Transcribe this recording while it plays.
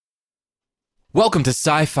Welcome to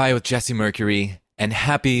Sci-Fi with Jesse Mercury, and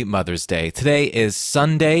happy Mother's Day. Today is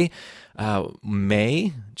Sunday,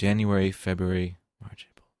 January, February, March,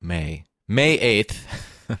 April, May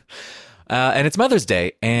 8th. And it's Mother's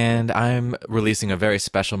Day, and I'm releasing a very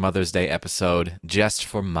special Mother's Day episode just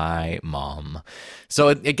for my mom. So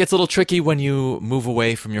it gets a little tricky when you move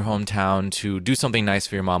away from your hometown to do something nice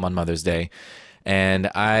for your mom on Mother's Day. And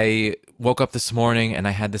I woke up this morning and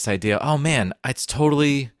I had this idea, oh man, it's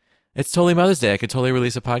totally Mother's Day. I could totally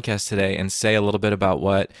release a podcast today and say a little bit about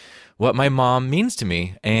what my mom means to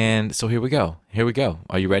me. And so here we go.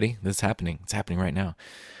 Are you ready? This is happening. It's happening right now.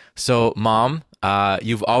 So, Mom,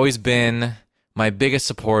 you've always been my biggest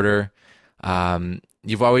supporter.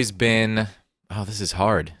 You've always been... Oh, this is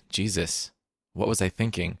hard. Jesus. What was I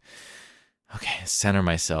thinking? Okay, center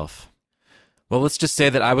myself. Well, let's just say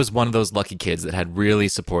that I was one of those lucky kids that had really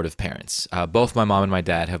supportive parents. Both my mom and my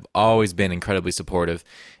dad have always been incredibly supportive.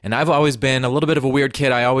 And I've always been a little bit of a weird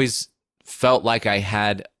kid. I always felt like I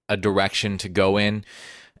had a direction to go in.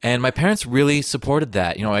 And my parents really supported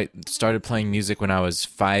that. You know, I started playing music when I was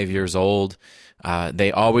 5 years old.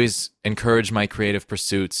 They always encouraged my creative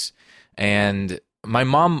pursuits. And my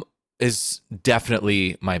mom is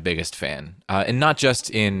definitely my biggest fan. And not just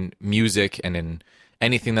in music and in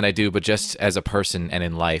anything that I do, but just as a person and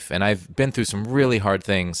in life. And I've been through some really hard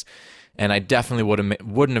things, and I definitely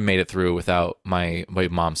wouldn't have made it through without my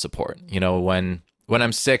mom's support. You know, when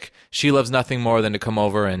I'm sick, she loves nothing more than to come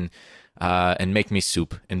over and make me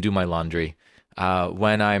soup and do my laundry.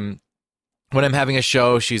 When I'm having a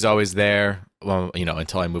show, she's always there. Well, you know,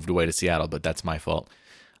 until I moved away to Seattle, but that's my fault.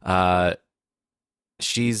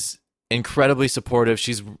 She's incredibly supportive.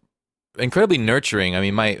 She's incredibly nurturing. I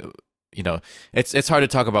mean, it's hard to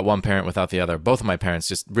talk about one parent without the other. Both of my parents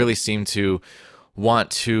just really seem to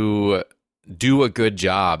want to do a good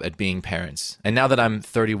job at being parents. And now that I'm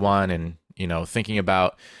 31 and, you know, thinking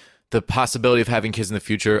about the possibility of having kids in the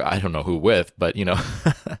future, I don't know who with, but, you know,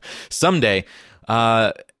 someday.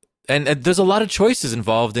 And there's a lot of choices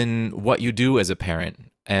involved in what you do as a parent.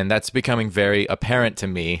 And that's becoming very apparent to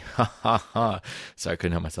me. Sorry, I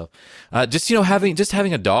couldn't help myself.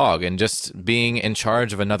 Having a dog and just being in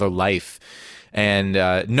charge of another life, and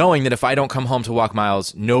knowing that if I don't come home to walk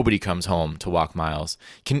miles, nobody comes home to walk miles.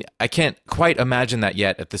 I can't quite imagine that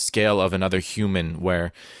yet at the scale of another human,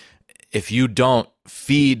 where if you don't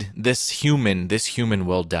feed this human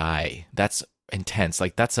will die. That's intense.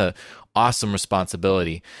 Like, that's a awesome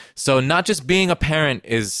responsibility. So not just being a parent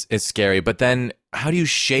is scary, but then how do you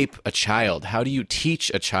shape a child? How do you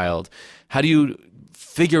teach a child? How do you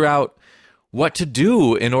figure out what to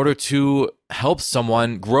do in order to help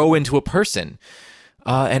someone grow into a person?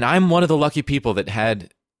 And I'm one of the lucky people that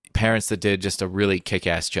had parents that did just a really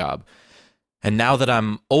kick-ass job. And now that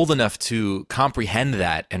I'm old enough to comprehend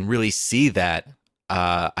that and really see that,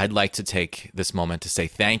 I'd like to take this moment to say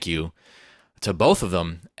thank you to both of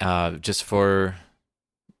them, just for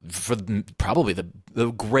probably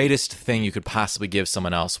the greatest thing you could possibly give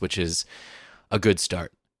someone else, which is a good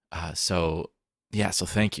start. So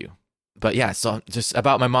thank you. But yeah, so just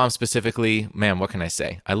about my mom specifically, man, what can I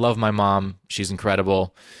say? I love my mom. She's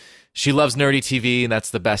incredible. She loves nerdy TV.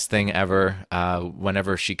 That's the best thing ever.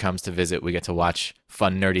 Whenever she comes to visit, we get to watch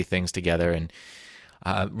fun, nerdy things together and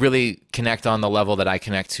really connect on the level that I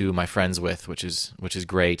connect to my friends with, which is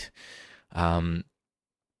great.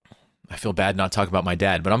 I feel bad not talking about my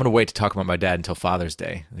dad, but I'm going to wait to talk about my dad until Father's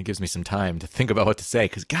Day. It gives me some time to think about what to say,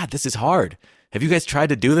 because God, this is hard. Have you guys tried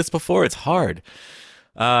to do this before? It's hard.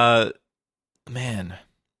 Man,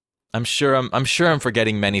 I'm sure I'm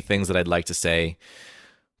forgetting many things that I'd like to say,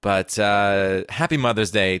 but happy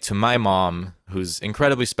Mother's Day to my mom, who's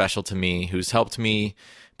incredibly special to me, who's helped me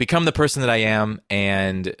become the person that I am,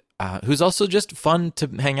 and who's also just fun to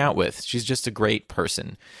hang out with. She's just a great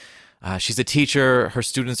person. She's a teacher. Her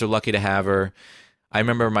students are lucky to have her. I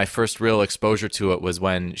remember my first real exposure to it was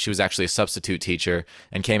when she was actually a substitute teacher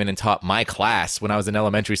and came in and taught my class when I was in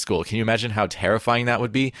elementary school. Can you imagine how terrifying that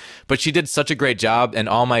would be? But she did such a great job, and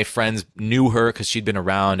all my friends knew her because she'd been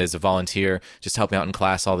around as a volunteer, just helping out in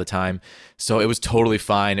class all the time. So it was totally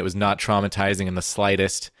fine. It was not traumatizing in the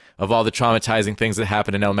slightest. Of all the traumatizing things that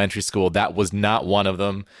happened in elementary school, that was not one of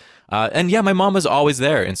them. And yeah, my mom was always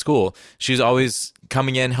there in school. She's always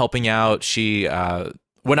coming in, helping out. She,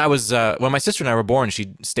 when my sister and I were born,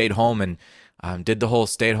 she stayed home and did the whole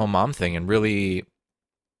stay-at-home mom thing, and really,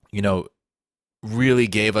 really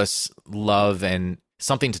gave us love and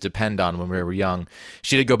something to depend on when we were young.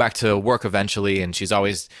 She did go back to work eventually, and she's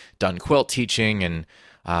always done quilt teaching, and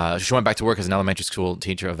she went back to work as an elementary school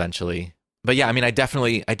teacher eventually. But yeah, I mean, I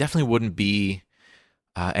definitely wouldn't be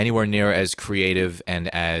anywhere near as creative and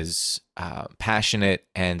as passionate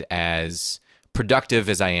and as productive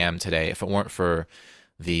as I am today if it weren't for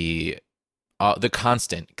the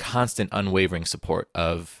constant, unwavering support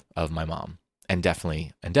of my mom, and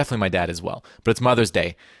definitely my dad as well. But it's Mother's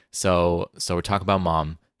Day, so we're talking about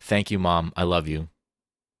mom. Thank you, Mom. I love you,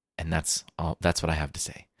 and that's all. That's what I have to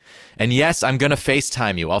say. And yes, I'm gonna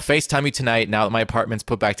FaceTime you. I'll FaceTime you tonight now that my apartment's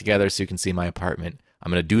put back together, so you can see my apartment.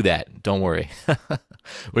 I'm gonna do that. Don't worry. We're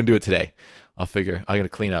gonna do it today. I'm gonna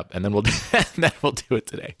clean up, and then we'll do it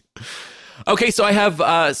today. Okay, so I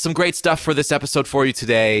have some great stuff for this episode for you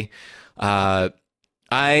today.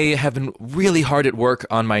 I have been really hard at work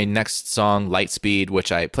on my next song, Lightspeed,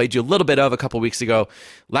 which I played you a little bit of a couple weeks ago.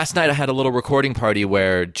 Last night I had a little recording party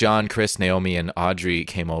where John, Chris, Naomi, and Audrey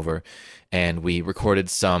came over, and we recorded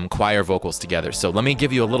some choir vocals together. So let me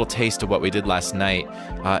give you a little taste of what we did last night.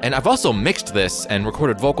 And I've also mixed this and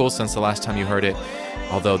recorded vocals since the last time you heard it,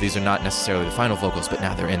 although these are not necessarily the final vocals, but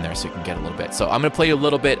now they're in there so you can get a little bit. So I'm going to play you a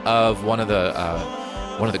little bit of one of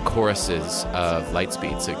the choruses of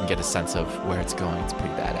Lightspeed so you can get a sense of where it's going. It's pretty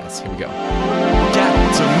badass. Here we go.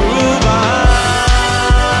 Got to move on.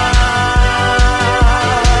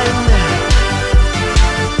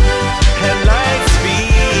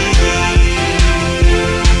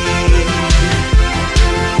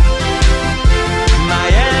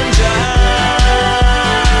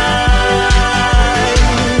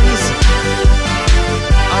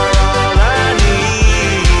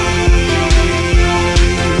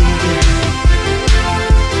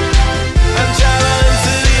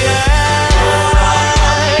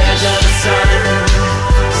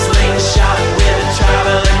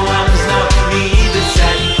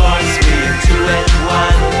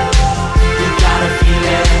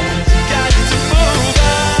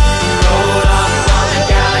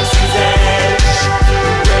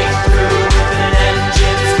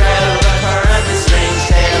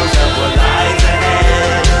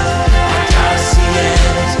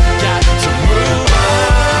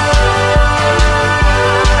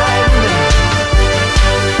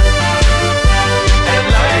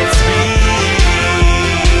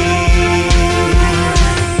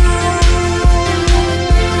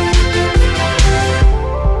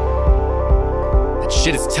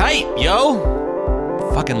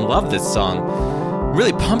 And love this song.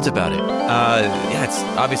 Really pumped about it. Yeah, it's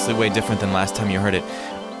obviously way different than last time you heard it.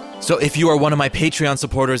 So if you are one of my Patreon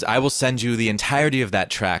supporters, I will send you the entirety of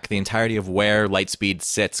that track, the entirety of where Lightspeed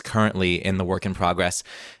sits currently in the work in progress.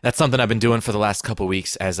 That's something I've been doing for the last couple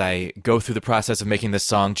weeks as I go through the process of making this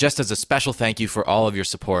song. Just as a special thank you for all of your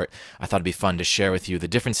support, I thought it'd be fun to share with you the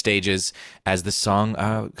different stages as the song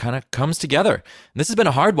kind of comes together. And this has been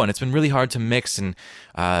a hard one. It's been really hard to mix and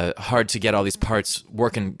hard to get all these parts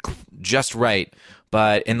working just right.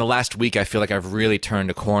 But in the last week, I feel like I've really turned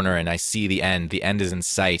a corner and I see the end. The end is in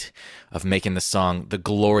sight of making the song the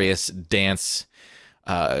glorious dance,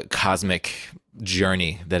 cosmic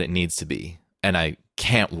journey that it needs to be. And I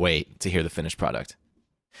can't wait to hear the finished product.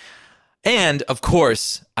 And, of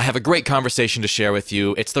course, I have a great conversation to share with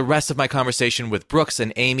you. It's the rest of my conversation with Brooks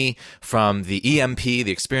and Amy from the EMP,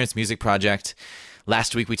 the Experience Music Project.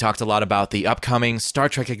 Last week, we talked a lot about the upcoming Star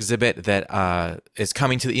Trek exhibit that is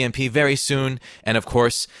coming to the EMP very soon. And, of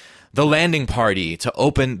course, the landing party to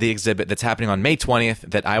open the exhibit that's happening on May 20th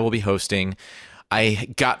that I will be hosting.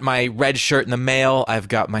 I got my red shirt in the mail. I've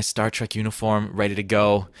got my Star Trek uniform ready to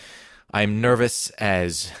go. I'm nervous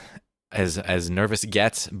as nervous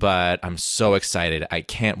gets, but I'm so excited. I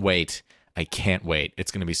can't wait.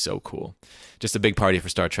 It's going to be so cool. Just a big party for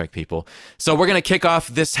Star Trek people. So we're going to kick off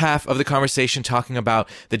this half of the conversation talking about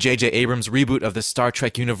the J.J. Abrams reboot of the Star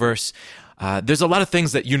Trek universe. There's a lot of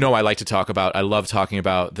things that I like to talk about. I love talking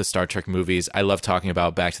about the Star Trek movies. I love talking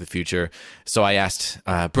about Back to the Future. So I asked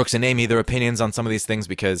Brooks and Amy their opinions on some of these things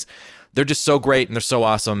because they're just so great and they're so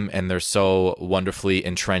awesome and they're so wonderfully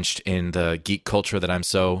entrenched in the geek culture that I'm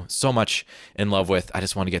so much in love with. I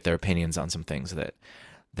just want to get their opinions on some things that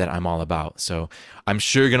I'm all about. So I'm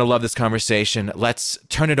sure you're going to love this conversation. Let's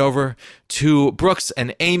turn it over to Brooks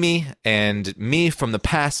and Amy and me from the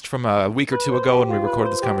past, from a week or two ago when we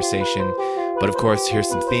recorded this conversation. But of course, here's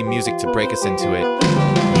some theme music to break us into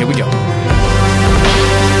it. Here we go.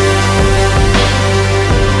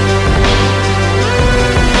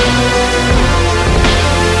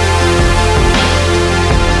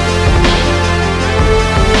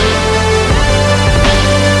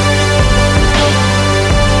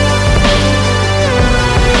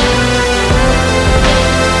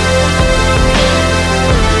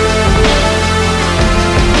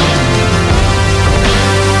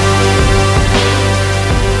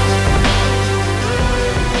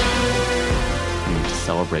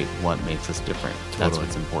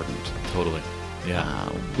 important. Totally. Yeah.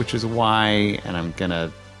 Which is why, and might be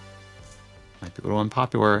a little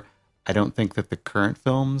unpopular, I don't think that the current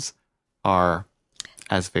films are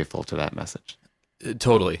as faithful to that message.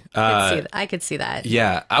 Totally. I could see that.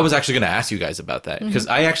 Yeah, I was actually going to ask you guys about that because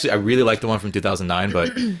I really liked the one from 2009,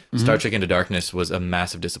 but Star Trek Into Darkness was a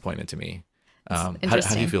massive disappointment to me. How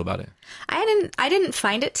do you feel about it? I didn't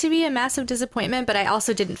find it to be a massive disappointment, but I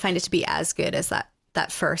also didn't find it to be as good as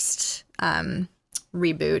that first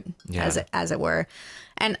reboot, as it were.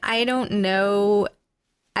 And I don't know.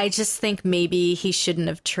 I just think maybe he shouldn't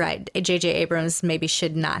have tried. J.J. Abrams maybe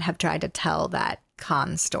should not have tried to tell that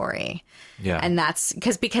Khan story. Yeah. And that's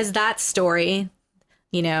because that story,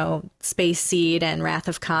 Space Seed and Wrath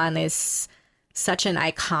of Khan is such an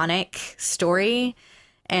iconic story.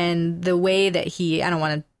 And the way that I don't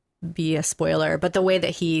want to be a spoiler, but the way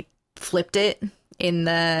that he flipped it in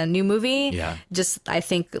the new movie, just I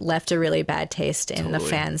think left a really bad taste in the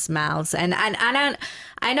fans' mouths. And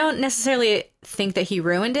I don't necessarily think that he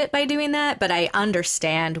ruined it by doing that, but I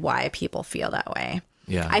understand why people feel that way.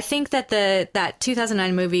 Yeah. I think that that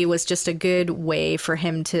 2009 movie was just a good way for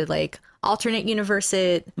him to alternate universe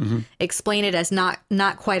it, explain it as not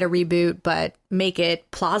quite a reboot, but make it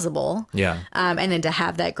plausible. Yeah. And then to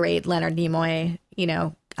have that great Leonard Nimoy,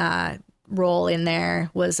 role in there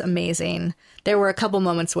was amazing. There were a couple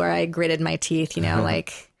moments where I gritted my teeth,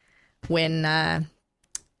 like when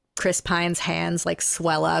Chris Pine's hands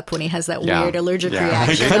swell up when he has that weird allergic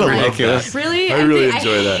reaction. I kind of like it. Really? I really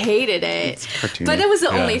enjoy that. I hated it. But that was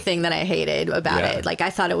the only thing that I hated about it. I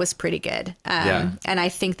thought it was pretty good. And I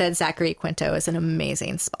think that Zachary Quinto is an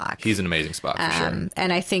amazing Spock. He's an amazing Spock, for sure.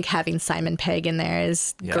 And I think having Simon Pegg in there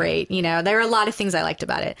is great. There are a lot of things I liked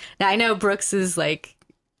about it. Now, I know Brooks is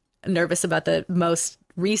nervous about the most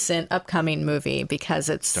recent upcoming movie because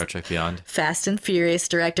it's Star Trek Beyond. Fast and Furious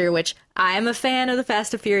director, which I am a fan of the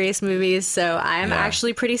Fast and Furious movies, so I'm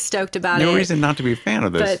actually pretty stoked about it. No reason not to be a fan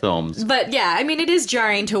of those films. But yeah, I mean, it is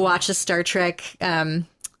jarring to watch a Star Trek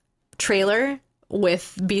trailer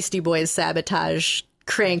with Beastie Boys Sabotage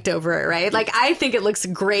cranked over it, right? I think it looks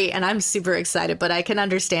great and I'm super excited, but I can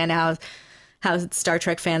understand how Star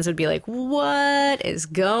Trek fans would be like, what is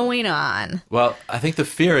going on? Well, I think the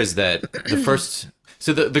fear is that the first...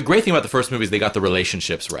 So the great thing about the first movie is they got the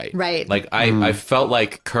relationships right. Right. I felt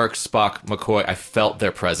like Kirk, Spock, McCoy, I felt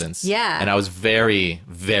their presence. Yeah. And I was very,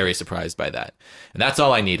 very surprised by that. And that's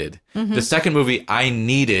all I needed. The second movie, I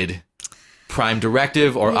needed Prime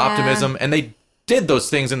Directive or optimism. And they did those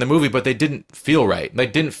things in the movie, but they didn't feel right. They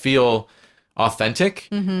didn't feel authentic.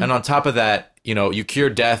 And on top of that, you cure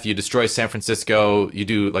death, you destroy San Francisco, you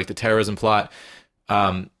do the terrorism plot.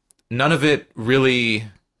 None of it really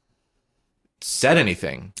said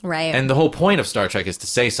anything. Right. And the whole point of Star Trek is to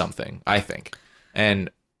say something, I think.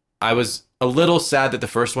 And I was a little sad that the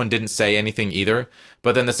first one didn't say anything either.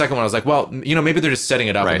 But then the second one, I was like, well, maybe they're just setting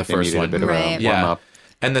it up in the first one. A bit of a warm-up.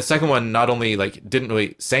 And the second one not only didn't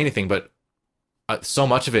really say anything, but so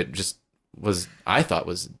much of it just was, I thought,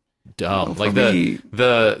 was dumb.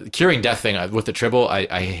 The curing death thing with the Tribble,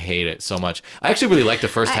 I hate it so much. I actually really like the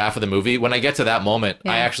first half of the movie. When I get to that moment,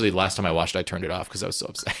 last time I watched it, I turned it off because I was so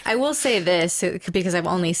upset. I will say this, because I've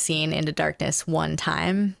only seen Into Darkness one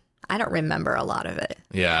time. I don't remember a lot of it.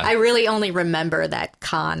 Yeah. I really only remember that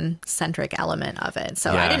Khan-centric element of it.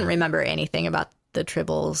 So I didn't remember anything about the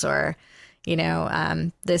Tribbles or,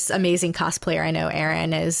 this amazing cosplayer I know,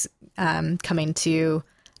 Aaron, is coming to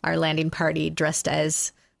our landing party dressed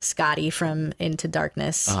as Scotty from Into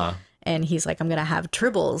Darkness, and he's like, I'm gonna have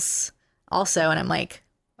Tribbles also, and I'm like,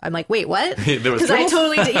 wait, what? Because I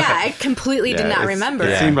totally I completely did not remember.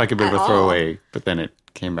 It seemed like a bit of a throwaway, but then it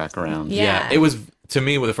came back around. It was, to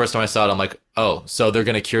me, the first time I saw it, I'm like, oh, so they're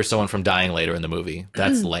gonna cure someone from dying later in the movie.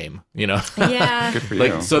 That's lame, Yeah. Good for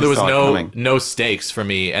you. So there was no stakes for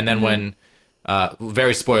me, and then when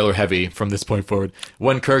very spoiler heavy from this point forward,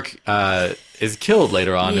 when Kirk is killed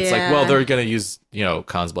later on, it's like, well, they're gonna use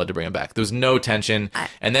Khan's blood to bring him back. There was no tension,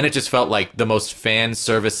 and then it just felt like the most fan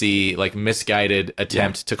servicey, misguided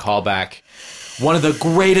attempt to call back one of the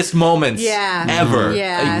greatest moments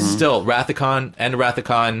ever. Still, Wrath of Khan,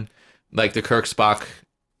 the Kirk Spock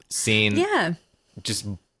scene, just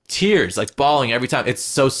tears, bawling every time. It's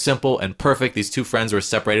so simple and perfect. These two friends were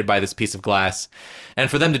separated by this piece of glass,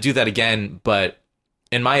 and for them to do that again, but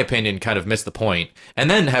in my opinion, kind of missed the point.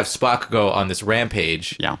 And then have Spock go on this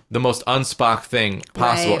rampage. Yeah. The most un-Spock thing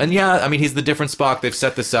possible. Right. And he's the different Spock. They've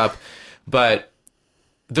set this up. But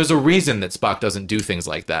there's a reason that Spock doesn't do things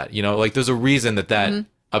like that. There's a reason that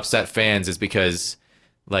upset fans is because,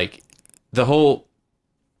 the whole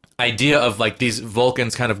idea of, these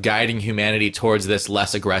Vulcans kind of guiding humanity towards this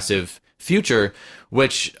less aggressive future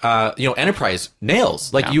which Enterprise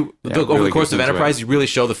nails. Like over really the course gets of into Enterprise, you really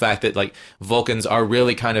show the fact that like Vulcans are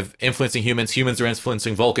really kind of influencing humans. Humans are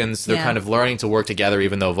influencing Vulcans. They're kind of learning to work together,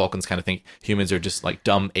 even though Vulcans kind of think humans are just like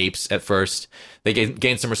dumb apes at first. They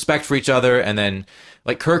gain some respect for each other, and then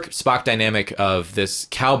like Kirk Spock dynamic of this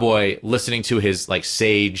cowboy listening to his like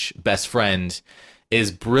sage best friend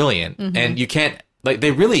is brilliant, and you can't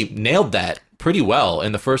they really nailed that pretty well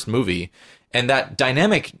in the first movie, and that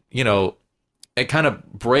dynamic, it kind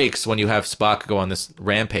of breaks when you have Spock go on this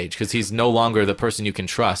rampage because he's no longer the person you can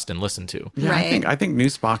trust and listen to. Yeah, Right. I think new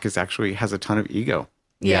Spock has a ton of ego.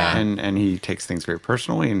 Yeah. and he takes things very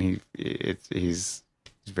personally, and he's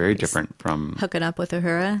very different from. Hooking up with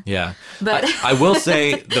Uhura. Yeah, But- I will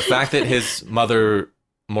say the fact that his mother.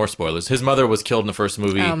 More spoilers. His mother was killed in the first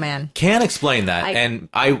movie. Oh, man. Can explain that, and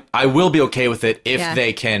I will be okay with it if Yeah.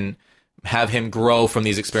 they can have him grow from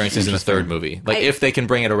these experiences in the third movie. Like if they can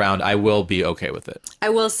bring it around, I will be okay with it. I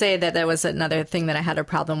will say that there was another thing that I had a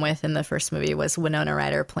problem with in the first movie was Winona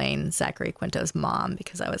Ryder playing Zachary Quinto's mom,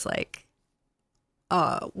 because I was like,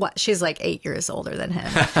 what? She's like 8 years older than him.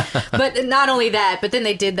 But not only that, but then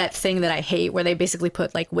they did that thing that I hate where they basically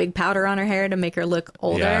put like wig powder on her hair to make her look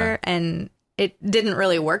older. Yeah. And it didn't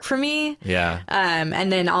really work for me. Yeah.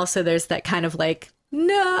 And then also there's that kind of like,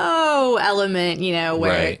 no element,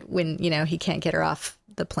 where Right. when, he can't get her off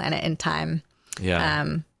the planet in time. Yeah.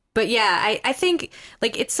 But yeah, I think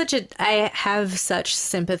like I have such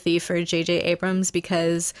sympathy for J.J. Abrams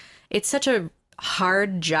because it's such a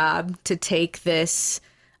hard job to take this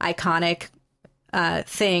iconic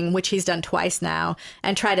thing, which he's done twice now,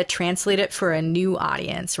 and try to translate it for a new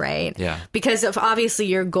audience, right? Yeah. Because of obviously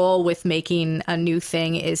your goal with making a new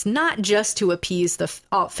thing is not just to appease the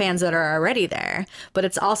fans that are already there, but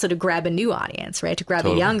it's also to grab a new audience, right? To grab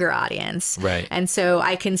a younger audience. Right. And so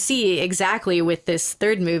I can see exactly with this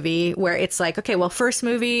third movie where it's like, okay, well, first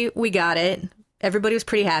movie, we got it. Everybody was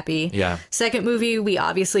pretty happy. Yeah. Second movie, we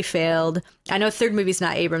obviously failed. I know third movie's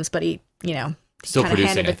not Abrams, but he, Still kinda producing,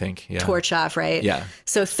 handed I the think. Yeah. torch off, right? Yeah.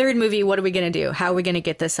 So third movie, what are we going to do? How are we going to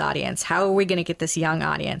get this audience? How are we going to get this young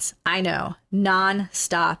audience? I know.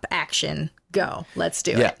 Non-stop action. Go. Let's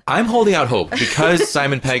do Yeah, it. I'm holding out hope because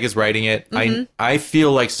Simon Pegg is writing it. Mm-hmm. I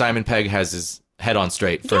feel like Simon Pegg has his head on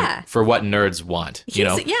straight for what nerds want.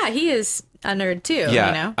 Yeah, he is a nerd too.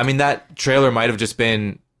 Yeah, I mean that trailer might have just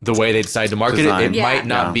been the way they decided to market Design. it. It Yeah. might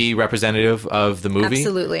not be representative of the movie.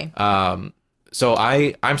 Absolutely. So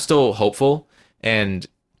I'm still hopeful, and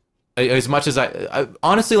as much as I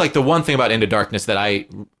honestly like the one thing about Into Darkness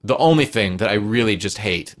the only thing that I really just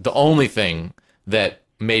hate, the only thing that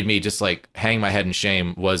made me just like hang my head in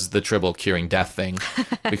shame was the Tribble curing death thing,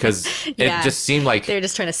 because Yeah. it just seemed like They're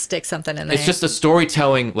just trying to stick something in there. it's just a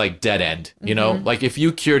storytelling like dead end, you know? Mm-hmm. Like if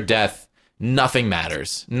you cure death, nothing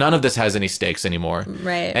matters. None of this has any stakes anymore.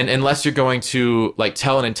 Right. And unless you're going to like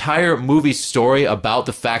tell an entire movie story about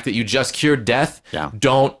the fact that you just cured death, Yeah.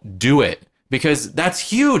 don't do it. Because that's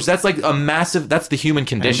huge. That's like a massive that's the human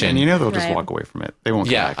condition. And they'll just Right. walk away from it. They won't.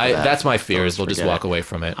 Come yeah, back to that. that's my fear is They'll we'll just forget walk it. away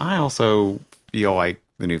from it. I also feel like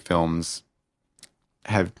the new films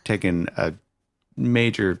have taken a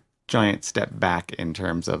major, giant step back in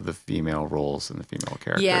terms of the female roles and the female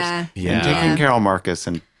characters. Yeah. Yeah. And taking Carol Marcus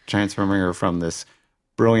and transforming her from this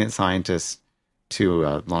brilliant scientist to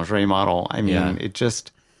a lingerie model, I mean, Yeah. it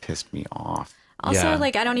just pissed me off. Also, Yeah.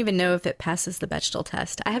 like, I don't even know if it passes the Bechdel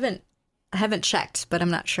test. I haven't checked, but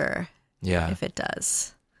I'm not sure Yeah. if it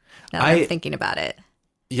does. Now that I'm thinking about it.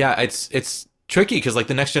 Yeah, it's tricky because like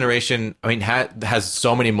the next generation, I mean, has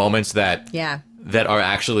so many moments that Yeah. are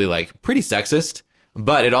actually like pretty sexist,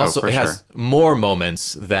 but it also for it has sure. more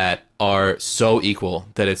moments that are so equal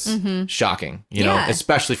that it's shocking, you know, Yeah.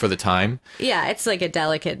 especially for the time. Yeah, it's like a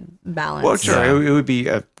delicate balance. Well, sure, Yeah. it would be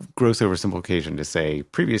a gross oversimplification to say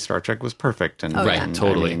previous Star Trek was perfect, and Right, and,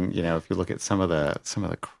 totally. I mean, if you look at some of the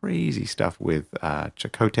crazy stuff with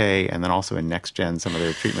Chakotay, and then also in Next Gen, some of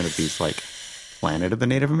their treatment of these like Planet of the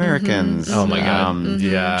Native Americans. Oh my God.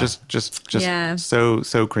 Yeah. just Yeah. so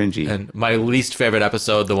cringy. And my least favorite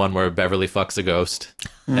episode, the one where Beverly fucks a ghost,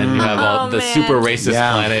 and you have all Oh, the man. super racist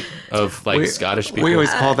Yeah. planet of like Scottish people. We always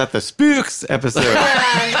call that the Spooks episode.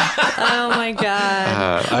 Oh my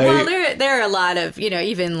god. I- Well, there are a lot of,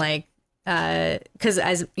 even like because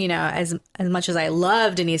as much as I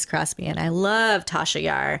love Denise Crosby and I love Tasha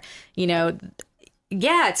Yar,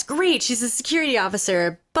 yeah, it's great. She's a security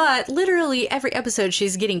officer, but literally every episode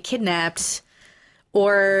she's getting kidnapped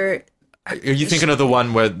or Are you thinking of the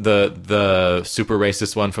one where the super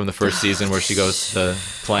racist one from the first season where she goes to the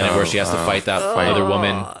planet where she has to fight that other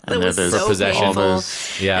woman That was there's so possession. painful.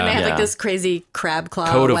 Yeah. And they have Yeah. like those crazy crab claw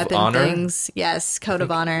Code of weapon honor? things. Yes, code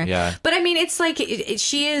of honor. Yeah. But I mean, it's like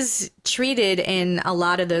she is treated in a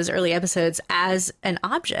lot of those early episodes as an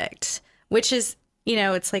object, which is,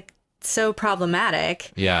 it's like so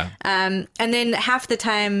problematic. Yeah. And then half the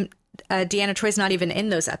time, Deanna Troy's not even in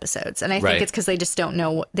those episodes, and I think Right. it's because they just don't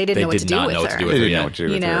know. They didn't They know what did to do not with know her. what to do They with her. didn't know Yeah. what to do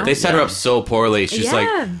with You know? her. They set her up so poorly. She's Yeah.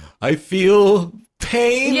 like, I feel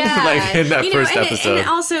pain. Yeah, Like in that first and, episode. and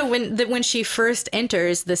also when she first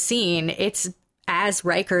enters the scene, it's as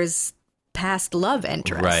Riker's past love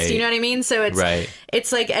interest. Right. You know what I mean? So it's Right.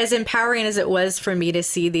 it's like as empowering as it was for me to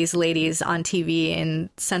see these ladies on TV in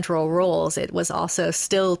central roles. It was also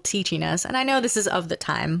still teaching us, and I know this is of the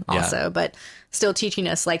time also, but still teaching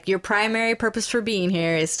us like your primary purpose for being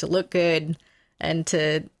here is to look good and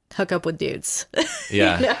to hook up with dudes.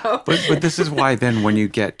 Yeah. But this is why then when you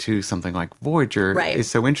get to something like Voyager, Right. it's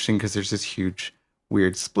so interesting because there's this huge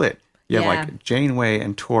weird split. You have Yeah. like Janeway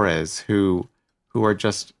and Torres who are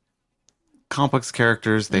just complex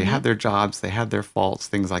characters. They have their jobs, they have their faults,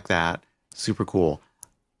 things like that. Super cool.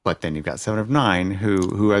 But then you've got Seven of Nine,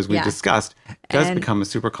 who as we Yeah. discussed, does And- become a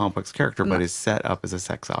super complex character, but is set up as a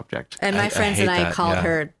sex object. And my I friends hate and I that, called yeah.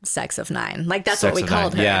 her Sex of Nine. Like that's Sex what we of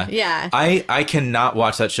called Nine. her. Yeah. Yeah. I cannot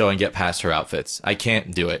watch that show and get past her outfits. I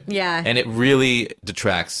can't do it. Yeah. And it really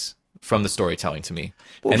detracts from the storytelling to me.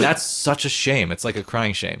 And that's such a shame. It's like a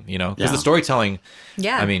crying shame, because Yeah. the storytelling,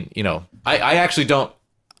 Yeah. I mean, I actually don't,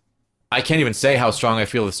 I can't even say how strong I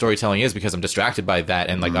feel the storytelling is because I'm distracted by that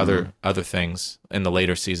and like other things in the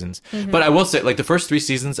later seasons. But I will say, like the first 3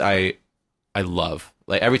 seasons, I love.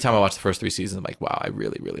 Like every time I watch the first 3 seasons, I'm like, wow, I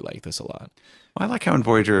really, really like this a lot. Well, I like how in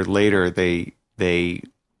Voyager later they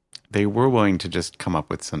were willing to just come up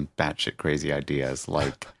with some batshit crazy ideas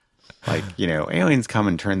like aliens come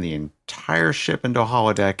and turn the entire ship into a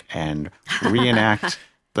holodeck and reenact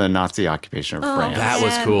the Nazi occupation of France. That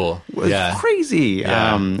was Man. cool. Was Yeah. crazy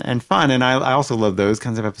Yeah. and fun. And I also love those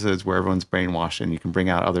kinds of episodes where everyone's brainwashed and you can bring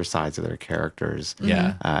out other sides of their characters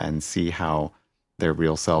Yeah. and see how their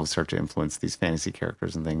real selves start to influence these fantasy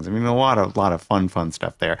characters and things. I mean, a lot of fun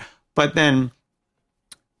stuff there. But then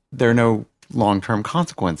there are no long-term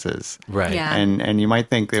consequences. Right. Yeah. And you might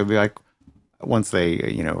think they'll be like, once they,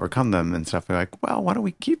 overcome them and stuff, they're like, well, why don't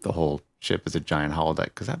we keep the whole ship as a giant holodeck?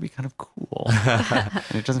 Because that'd be kind of cool. And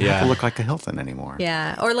it doesn't have Yeah. to look like a Hilton anymore.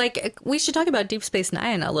 Yeah, or like we should talk about Deep Space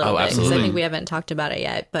Nine a little Oh, bit because I absolutely. think we haven't talked about it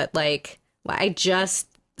yet. But like, I just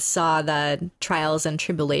saw the Trials and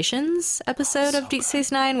Tribulations episode of Deep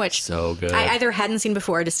Space Nine, which So good. I either hadn't seen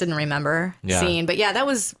before or just didn't remember Yeah. seeing. But yeah, that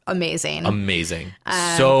was amazing. Amazing.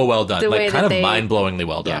 So well done. the way Like kind that of they- mind-blowingly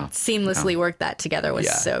well done. Seamlessly worked that together was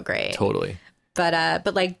Yeah. so great. Totally.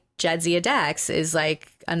 But like Jadzia Dax is like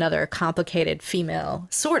another complicated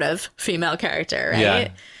sort of female character,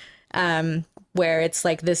 right? Yeah. Where it's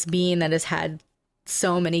like this being that has had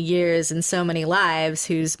so many years and so many lives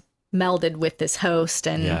who's melded with this host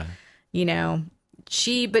and Yeah.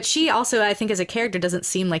 she also I think as a character doesn't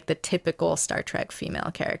seem like the typical Star Trek female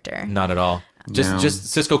character. Not at all. Just No. just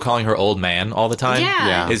Cisco calling her old man all the time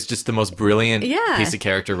Yeah. is just the most brilliant Yeah. piece of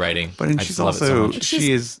character writing. But I she's just love it so also, much.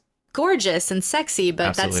 she is, Gorgeous and sexy, but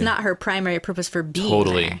Absolutely. that's not her primary purpose for being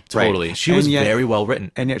Totally. there. Totally. Right. She was And yet- very well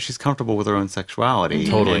written. and yet she's comfortable with her own sexuality.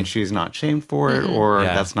 Totally. And she's not shamed for it, or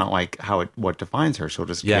Yeah. that's not like what defines her. She'll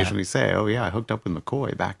just Yeah. occasionally say, oh yeah, I hooked up with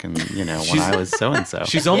McCoy back in, when I was so-and-so.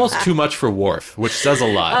 She's almost too much for Worf, which says a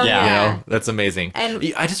lot. yeah. That's amazing. And-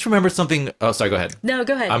 I just remembered something. Oh, sorry. Go ahead. No,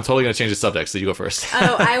 go ahead. I'm totally going to change the subject, so you go first.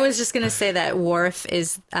 Oh, I was just gonna say that Worf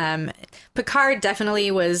is Picard definitely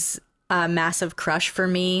was a massive crush for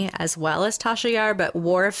me as well as Tasha Yar, but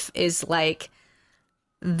Worf is like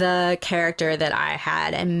the character that I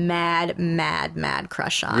had a mad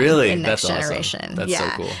crush on. Really? in Next That's awesome. Generation. That's so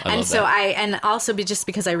cool. I and love so that. and also just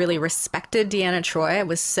because I really respected Deanna Troi, I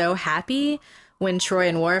was so happy when Troy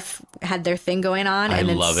and Worf had their thing going on, I and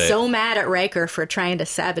then love it. so mad at Riker for trying to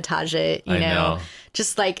sabotage it. You I know.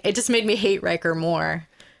 just like it just made me hate Riker more,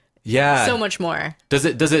 Yeah. so much more. Does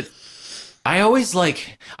it? I always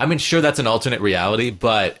I mean, sure, that's an alternate reality,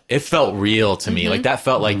 but it felt real to me. Like that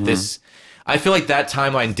felt like this. I feel like that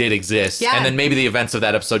timeline did exist, Yeah. and then maybe the events of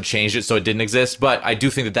that episode changed it so it didn't exist. But I do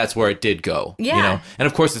think that that's where it did go. Yeah. And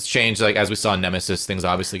of course, it's changed. Like as we saw in Nemesis, things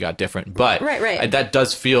obviously got different. But Right. that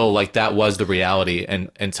does feel like that was the reality, and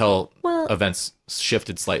until Well- events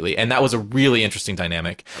shifted slightly, and that was a really interesting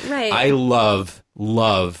dynamic. Right. I love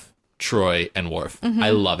Troy, and Worf. I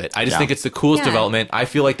love it. I just think it's the coolest Yeah. development. I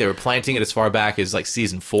feel like they were planting it as far back as like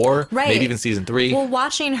season 4, Right. maybe even season 3. Well,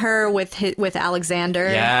 watching her with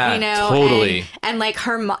Alexander, Yeah, you know, totally. and like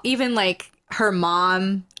even like her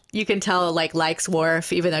mom, you can tell like likes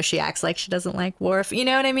Worf, even though she acts like she doesn't like Worf. You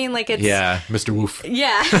know what I mean? Like it's Yeah, Mr. Woof.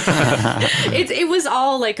 yeah. it was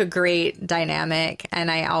all like a great dynamic,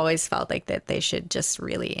 and I always felt like that they should just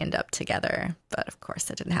really end up together. But of course,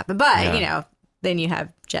 that didn't happen. But Yeah. you know, then you have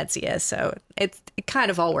Jadzia, so it kind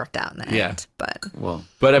of all worked out in the end. Yeah. But Well,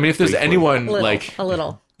 But I mean, if there's Briefly. anyone a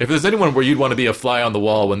little. if there's anyone where you'd want to be a fly on the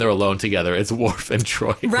wall when they're alone together, it's Worf and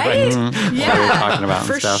Troy. Right? what we were Yeah. talking about and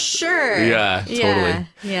For stuff. sure. Yeah, totally.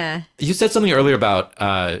 Yeah. You said something earlier about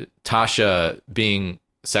Tasha being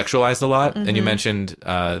sexualized a lot, and you mentioned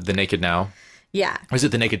The Naked Now. Yeah. Or is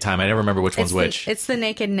it The Naked Time? I never remember which one's which. It's the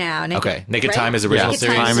Naked Now. Okay. Naked right? Time is original Naked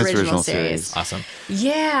series? Time is Time is original original series. series. Awesome.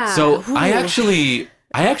 Yeah. So Ooh. I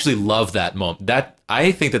actually love that moment.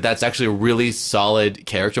 I think that's actually a really solid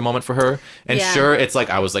character moment for her. And Yeah. sure, it's like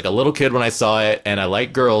I was like a little kid when I saw it, and I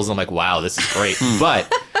like girls. And I'm like, wow, this is great. But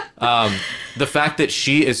the fact that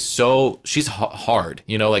she's hard,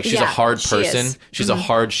 you know, like she's a Yeah, hard she person. is. She's a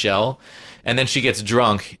hard shell, and then she gets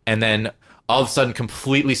drunk, and then all of a sudden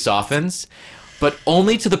completely softens. But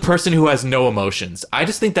only to the person who has no emotions. I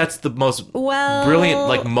just think that's the most Well- brilliant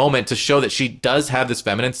like moment to show that she does have this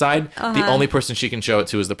feminine side. Uh-huh. The only person she can show it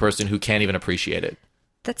to is the person who can't even appreciate it.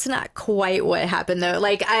 That's not quite what happened though.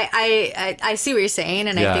 Like I see what you're saying,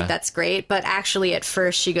 and Yeah. I think that's great. But actually, at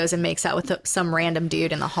first, she goes and makes out with some random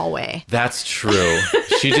dude in the hallway. That's true.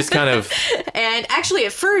 She just kind of, And actually,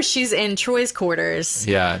 at first, she's in Troy's quarters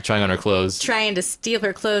trying on her clothes. trying to steal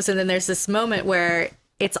her clothes, and then there's this moment where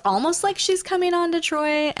it's almost like she's coming on to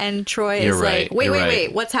Troy, and Troy You're is right, like, "Wait, you're wait, right.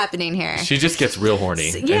 wait! What's happening here?" She just gets real horny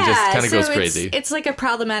and Yeah, just kind of so goes crazy. It's like a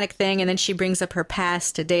problematic thing, and then she brings up her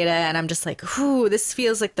past to Data, and I'm just like, "Ooh, this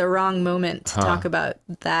feels like the wrong moment to talk about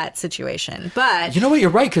that situation." But You know what?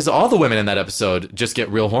 You're right, because all the women in that episode just get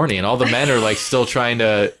real horny, and all the men are like still trying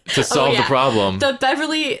to solve the yeah. problem. the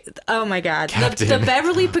Beverly, oh my god, Captain. the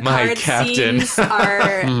Beverly My Picard captain. scenes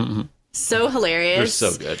are so hilarious.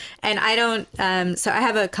 They're so good. And I don't. So I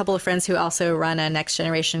have a couple of friends who also run a Next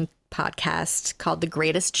Generation podcast called The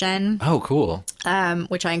Greatest Gen, Oh, cool.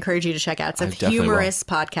 which I encourage you to check out. It's I a definitely will. humorous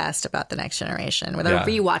podcast about the Next Generation where they're Yeah.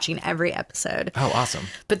 rewatching every episode. Oh, awesome.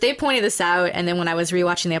 But they pointed this out, and then when I was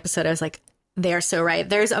rewatching the episode, I was like, they're so right.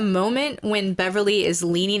 There's a moment when Beverly is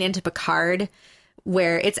leaning into Picard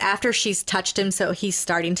where it's after she's touched him, so he's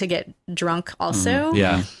starting to get drunk also.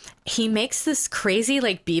 Yeah. He makes this crazy,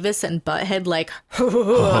 like, Beavis and Butthead, like,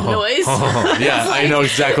 noise. Yeah, I know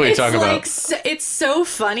exactly what you're talking about. It's so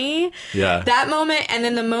funny. Yeah. That moment, and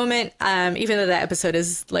then the moment, even though that episode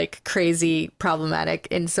is, like, crazy problematic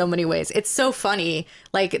in so many ways, it's so funny.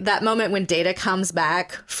 Like, that moment when Data comes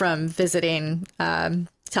back from visiting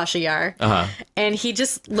Tasha Yar, and he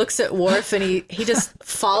just looks at Worf, and he just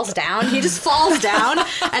falls down. He just falls down,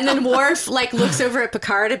 and then Worf, like, looks over at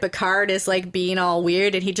Picard, and Picard is, like, being all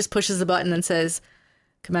weird, and he just pushes the button and says,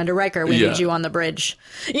 "Commander Riker, we Yeah. need you on the bridge."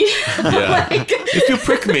 Yeah. If you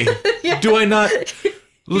prick me, do I not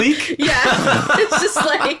leak? Yeah, it's just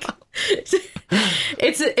like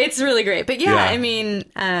it's really great. But yeah, Yeah. I mean,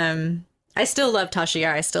 I still love Tasha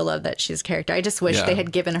Yar. I still love that she's a character. I just wish Yeah. they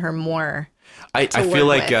had given her more. I feel work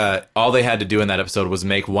like with. all they had to do in that episode was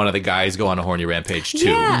make one of the guys go on a horny rampage too.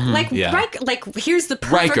 Yeah, like Yeah. Riker, like here's the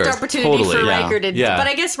perfect Riker, opportunity totally, for yeah. Riker to. Yeah. But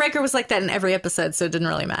I guess Riker was like that in every episode, so it didn't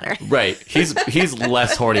really matter. Right. He's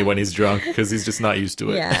less horny when he's drunk because he's just not used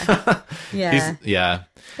to it. Yeah, yeah. He's yeah.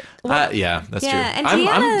 Yeah, that's yeah, true. and I'm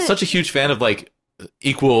Deanna- such a huge fan of like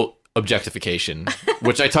equal objectification,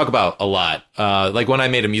 which I talk about a lot. Like when I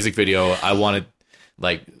made a music video, I wanted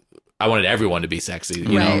everyone to be sexy,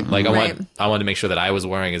 you Right, know? Like right. I wanted to make sure that I was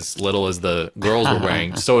wearing as little as the girls were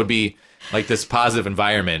wearing. So it'd be like this positive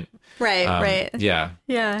environment. right, right. Yeah.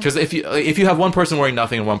 Yeah. Because if you have one person wearing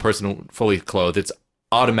nothing and one person fully clothed, it's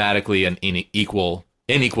automatically an unequal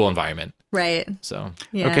environment. Right. So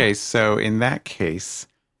Yeah. Okay, so in that case,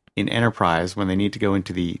 in Enterprise, when they need to go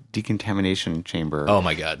into the decontamination chamber, oh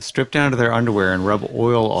my god. strip down to their underwear and rub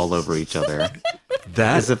oil all over each other,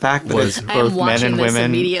 That is the fact that it's I am both men watching and this women.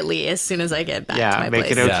 immediately as soon as I get back to Yeah, my make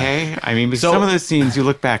place. it okay. I mean, because So- some of those scenes, you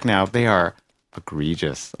look back now, they are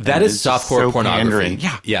egregious. That And is it's just softcore so pornography. pandering.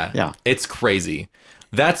 Yeah, yeah, yeah. It's crazy.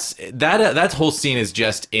 That whole scene is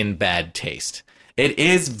just in bad taste. It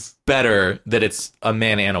is better that it's a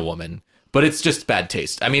man and a woman, but it's just bad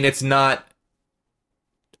taste. I mean, it's not.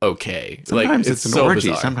 okay. Sometimes like it's an so orgy.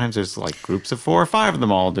 bizarre. Sometimes there's like groups of 4 or 5 of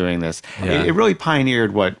them all doing this. Yeah. It really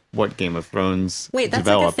pioneered what Game of Thrones Wait, that's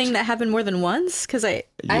developed. like a thing that happened more than once? Because I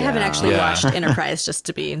haven't Yeah. actually Yeah. watched Enterprise, just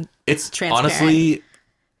to be It's transparent. honestly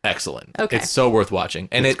excellent. Okay. It's so worth watching.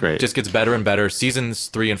 And It's it great. just gets better and better. Seasons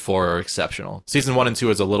 3 and 4 are exceptional. Season 1 and 2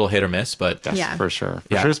 is a little hit or miss, but Yes, Yeah. for sure.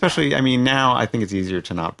 Yeah. Especially, I mean, now I think it's easier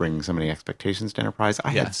to not bring so many expectations to Enterprise.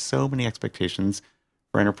 I Yeah. had so many expectations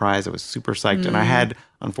for Enterprise. I was super psyched. And I had,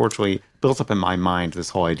 unfortunately, built up in my mind this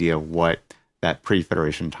whole idea of what that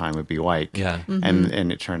pre-Federation time would be like. yeah.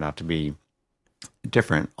 And it turned out to be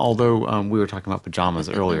different. Although we were talking about pajamas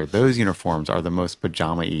earlier, those uniforms are the most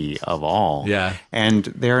pajama-y of all. Yeah. And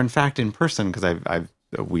they're in fact in person because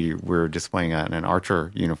we were displaying an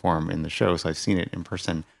Archer uniform in the show, so I've seen it in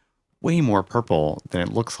person. Way more purple than it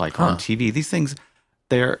looks like on TV. These things,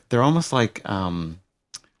 they're almost like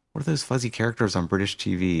what are those fuzzy characters on British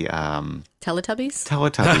TV? Teletubbies?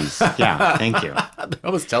 Teletubbies. Yeah, thank you.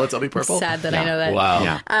 Almost Teletubby purple. Sad that I Yeah. know that. Wow.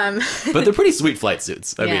 Yeah. But they're pretty sweet flight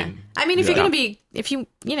suits. I Yeah. mean, if you're yeah. gonna be, if you're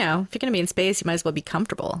gonna be in space, you might as well be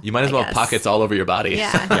comfortable. You might as I well guess. have pockets all over your body.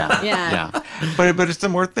 Yeah, Yeah, yeah. But it's a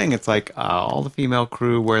more thing. It's like all the female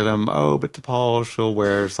crew wear them. Oh, but T'Pol, she'll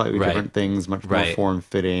wear slightly Right. different things, much more Right. form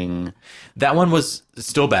fitting. That one was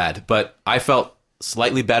still bad, but I felt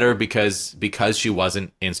slightly better because she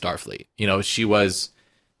wasn't in Starfleet. You know, she was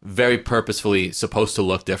very purposefully supposed to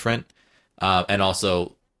look different, and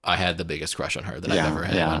also I had the biggest crush on her that Yeah, I've ever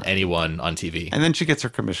had yeah. on anyone on TV. And then she gets her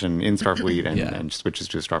commission in Starfleet and, Yeah. and switches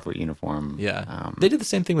to a Starfleet uniform. Yeah, they did the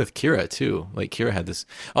same thing with Kira too. Like Kira had this,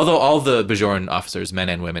 although all the Bajoran officers, men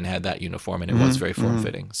and women, had that uniform, and it was very form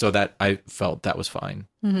fitting. So that I felt that was fine.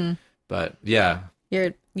 But yeah,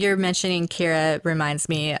 You're mentioning Kira reminds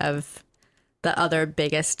me of the other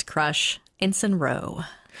biggest crush, Ensign Ro.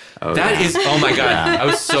 that is. Oh my god, I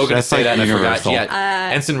was so going to That's say like that, and I forgot. universal.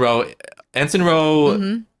 Yeah, Ensign Ro. Ensign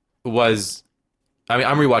Ro was. I mean,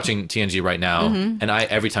 I'm rewatching TNG right now, and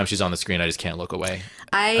every time she's on the screen, I just can't look away.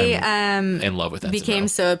 I In love with Ensign became Ro.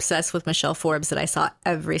 so obsessed with Michelle Forbes that I saw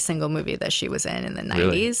every single movie that she was in the 90s.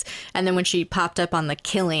 Really? And then when she popped up on The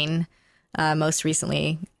Killing, most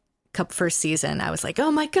recently, first season, I was like,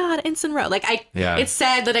 oh my God, Ensign Ro. Like, Yeah. it's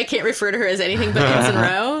sad that I can't refer to her as anything but Ensign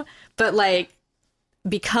Ro, but like,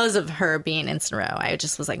 because of her being Ensign Ro, I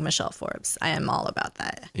just was like, Michelle Forbes. I am all about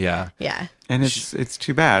that. Yeah. Yeah. And it's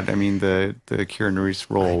too bad. I mean, the Kira Nerys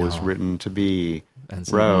role was written to be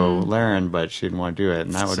Ensign. Ro Laren, but she didn't want to do it.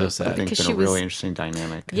 And that would So have, sad. I think, Because been a she really was- interesting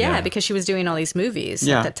dynamic. Yeah, Yeah. because she was doing all these movies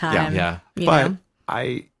Yeah, at the time. yeah. You But know?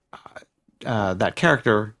 that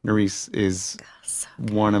character, Nerys, is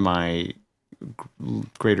one of my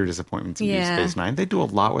greater disappointments in Deep Yeah. Space Nine. They do a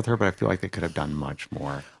lot with her, but I feel like they could have done much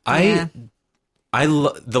more. Yeah.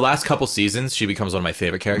 The last couple seasons, she becomes one of my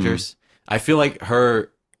favorite characters. I feel like her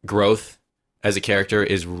growth as a character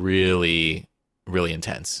is really, really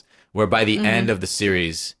intense. Where by the end of the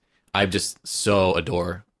series, I just so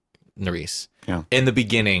adore Nerys. Yeah. In the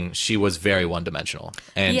beginning, she was very one-dimensional,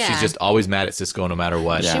 and Yeah. she's just always mad at Cisco no matter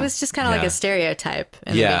what. Yeah. She was just kind of like Yeah. a stereotype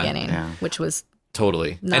in Yeah. the beginning, Yeah. which was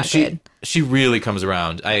Totally. Not and she good. she really comes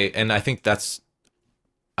around. I think that's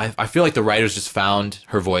I feel like the writers just found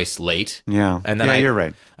her voice late. Yeah. And then yeah, I- you're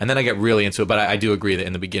right. And then I get really into it, but I do agree that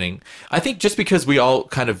in the beginning, I think just because we all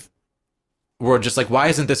kind of were just like, why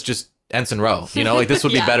isn't this just Ensign Ro? You know, like this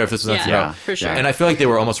would be Yeah. better if this was Ensign Yeah. Ro. for sure. And I feel like they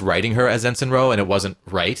were almost writing her as Ensign Ro, and it wasn't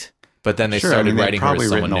right. But then they Sure, I started mean, they've writing her probably as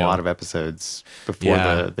someone written new. a lot of episodes before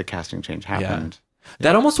Yeah. the casting change happened.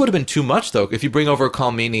 That almost would have been too much, though, if you bring over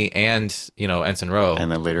Kalmini and Ensign Ro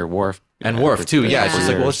And then later Worf. and Worf too. Yeah, it's just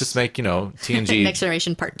like, well, there's- let's just make TNG Next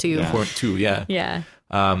Generation Part 2. Yeah. Part 2. Yeah. Yeah.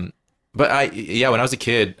 But when I was a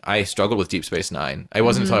kid, I struggled with Deep Space Nine. It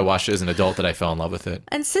wasn't until I watched it as an adult that I fell in love with it.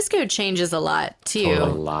 And Cisco changes a lot too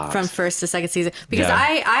Totally. A lot. from first to second season because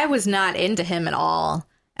Yeah. I was not into him at all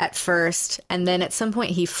at first, and then at some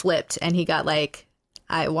point he flipped and he got like,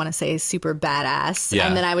 I want to say super badass. Yeah.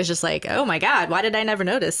 And then I was just like, oh my God, why did I never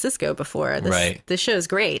notice Cisco before? Right. This show's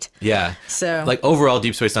great. Yeah. So Like overall,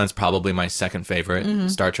 Deep Space Nine is probably my second favorite Mm-hmm.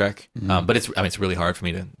 Star Trek. But it's really hard for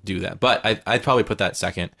me to do that. But I'd probably put that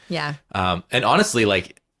second. yeah. And honestly,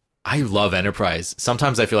 like I love Enterprise.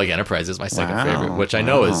 Sometimes I feel like Enterprise is my second Wow. favorite, which I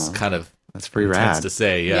know is Wow. kind of That's pretty intense rad. to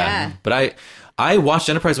say. Yeah. Yeah. But I watched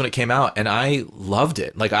Enterprise when it came out, and I loved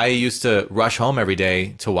it. Like I used to rush home every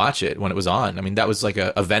day to watch it when it was on. I mean, that was like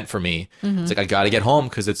a event for me. It's like I got to get home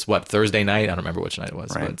because it's Thursday night. I don't remember which night it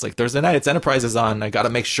was, Right. but it's like Thursday night. It's Enterprise is on. I got to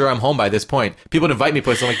make sure I'm home by this point. People would invite me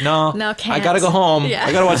places. I'm like, no, No, I can't. got to go home. Yeah.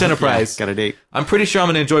 I got to watch Enterprise. Got a date. I'm pretty sure I'm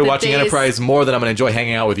going to enjoy watching days- Enterprise more than I'm going to enjoy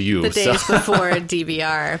hanging out with you. The So- days before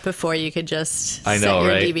DVR, before you could just I know, set your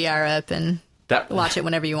right? DVR up and watch it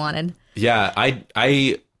whenever you wanted. Yeah,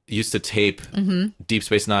 I used to tape Deep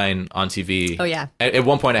Space Nine on TV. Oh, yeah. At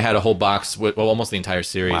one point, I had a whole box with almost the entire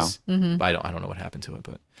series. Wow. But I don't know what happened to it,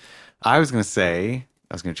 but I was going to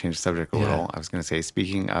change the subject a little. I was going to say,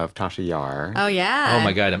 speaking of Tasha Yar. Oh, yeah. oh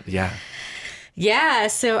my god, yeah. Yeah,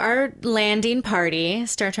 so our landing party,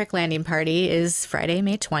 Star Trek landing party, is Friday,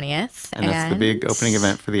 May 20th. And that's the big opening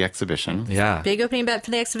event for the exhibition. Yeah. Big opening event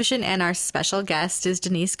for the exhibition, and our special guest is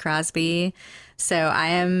Denise Crosby. So I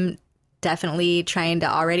am definitely trying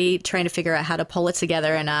to figure out how to pull it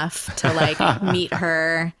together enough to like meet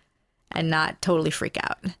her and not totally freak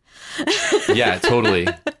out. Yeah, totally.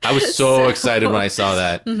 I was so excited when I saw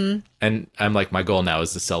that. And I'm like, my goal now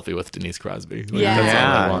is the selfie with Denise Crosby. Like, Yeah. That's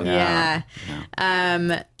all I want.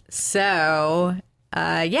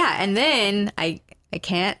 Yeah. And then I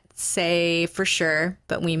can't say for sure,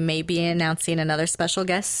 but we may be announcing another special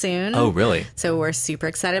guest soon. Oh, really? So we're super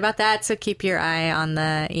excited about that. So keep your eye on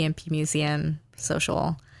the EMP Museum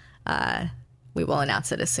social. We will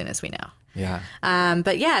announce it as soon as we know. Yeah.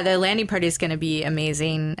 But yeah, the landing party is going to be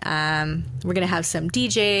amazing. We're going to have some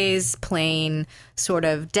DJs playing sort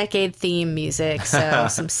of decade theme music. So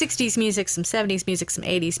some 60s music, some 70s music, some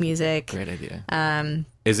 80s music. Great idea.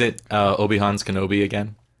 Is it Obi-Wan's Kenobi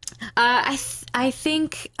again? I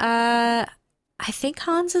think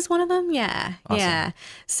Hans is one of them. Yeah. Awesome. Yeah.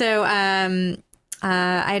 So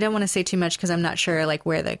I don't want to say too much because I'm not sure like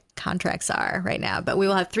where the contracts are right now, but we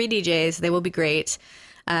will have 3 DJs. They will be great.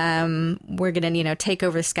 We're going to, take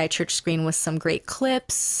over the Sky Church screen with some great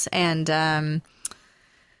clips and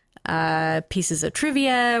pieces of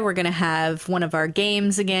trivia. We're going to have one of our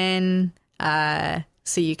games again,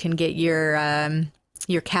 so you can get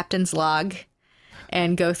your captain's log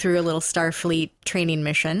and go through a little Starfleet training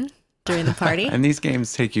mission during the party. And these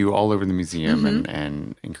games take you all over the museum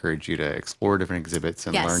and encourage you to explore different exhibits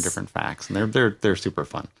and Yes. learn different facts. And they're super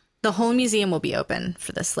fun. The whole museum will be open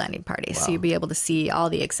for this landing party, so you'll be able to see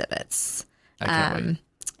all the exhibits. I can't wait.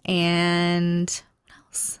 And what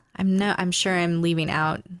else? I'm sure I'm leaving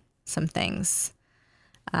out some things.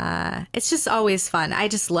 It's just always fun. I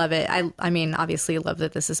just love it. I mean, obviously, love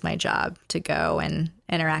that this is my job to go and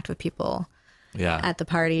interact with people Yeah. at the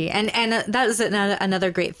party. And that was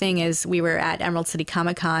another great thing is we were at Emerald City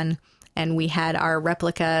Comic Con and we had our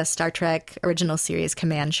replica Star Trek original series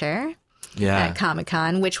command chair. Yeah. At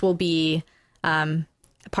Comic-Con, which will be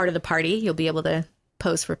part of the party. You'll be able to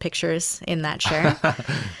pose for pictures in that chair.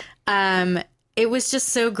 It was just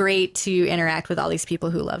so great to interact with all these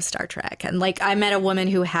people who love Star Trek. And like I met a woman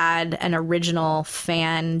who had an original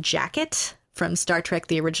fan jacket from Star Trek,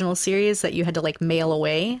 the original series that you had to like mail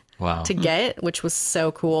away Wow. to get, which was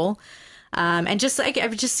so cool. And just like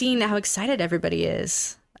I've just seen how excited everybody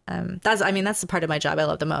is. That's the part of my job I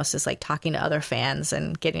love the most is like talking to other fans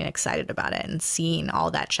and getting excited about it and seeing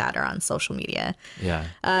all that chatter on social media. Yeah.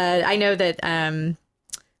 I know that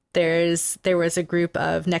there was a group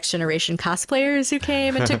of Next Generation cosplayers who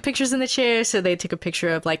came and took pictures in the chair. So they took a picture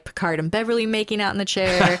of like Picard and Beverly making out in the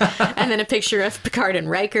chair, and then a picture of Picard and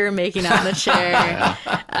Riker making out in the chair.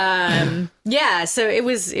 So it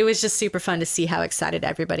was just super fun to see how excited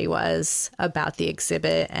everybody was about the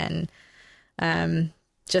exhibit and.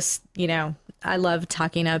 Just, I love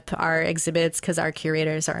talking up our exhibits because our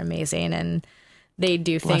curators are amazing and they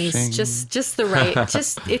do things Blushing. just the right,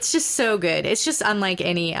 it's just so good. It's just unlike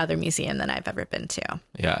any other museum that I've ever been to,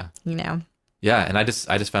 Yeah. Yeah. And I just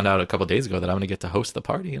found out a couple days ago that I'm going to get to host the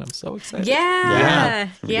party and I'm so excited. Yeah.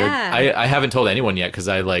 Yeah. I haven't told anyone yet because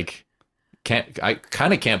I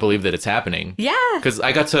kind of can't believe that it's happening. Yeah. Because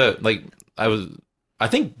I got to I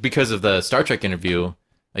think because of the Star Trek interview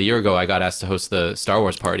a year ago, I got asked to host the Star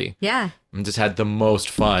Wars party Yeah. and just had the most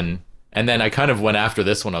fun. And then I kind of went after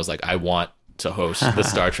this one. I was like, I want to host the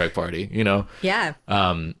Star Trek party, Yeah.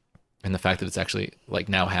 And the fact that it's actually like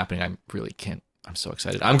now happening, I'm so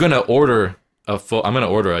excited. I'm going to order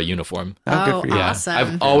a uniform. Oh, good for you. Yeah. Awesome.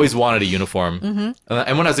 I've always wanted a uniform.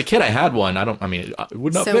 And when I was a kid, I had one. It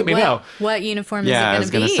would not fit me now. What uniform Yeah, I is was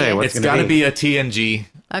it going gonna to be? say, what's It's gonna got to be? be a TNG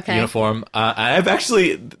Okay. uniform.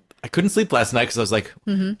 I couldn't sleep last night because I was like,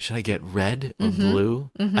 should I get red or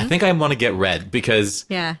blue? I think I want to get red because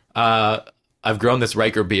Yeah. I've grown this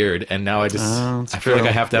Riker beard and now I it's feel like true.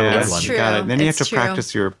 I have to have a red It's one. true. Got it. Then you have It's to true.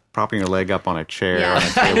 practice your propping your leg up on a chair Yeah. on a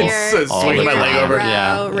table. Your- Swinging my your leg over.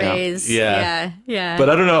 eyebrow Yeah. raise. Yeah. Yeah.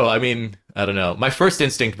 But I don't know. I don't know. My first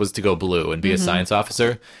instinct was to go blue and be a science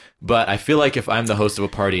officer. But I feel like if I'm the host of a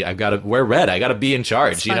party, I've got to wear red. I got to be in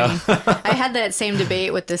charge, you know? Funny. I had that same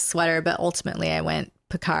debate with this sweater, but ultimately I went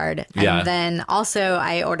Picard. And Yeah. then also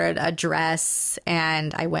I ordered a dress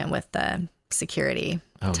and I went with the security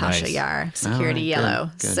Oh, Tasha nice. Yar, security Oh, good,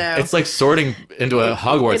 yellow. good. So It's like sorting into a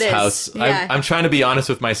Hogwarts It is, house. yeah. I'm trying to be honest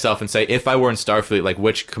with myself and say, if I were in Starfleet, like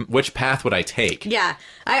which path would I take? yeah,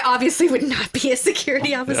 I obviously would not be a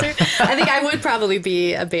security officer. I think I would probably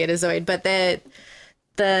be a Betazoid, but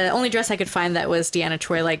the only dress I could find that was Deanna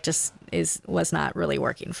Troi like just was not really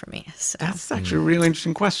working for me. So That's actually a really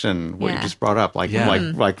interesting question. What you Yeah. just brought up, like Yeah.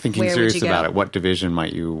 like thinking Where would serious you go? about it. What division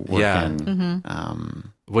might you work Yeah. in?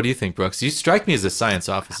 What do you think, Brooks? You strike me as a science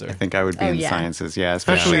officer. I think I would be Oh, in yeah. sciences. Yeah,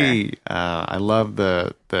 especially I love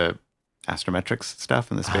the astrometrics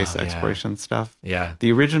stuff and the space Oh, yeah. exploration stuff. Yeah.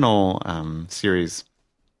 The original series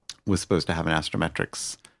was supposed to have an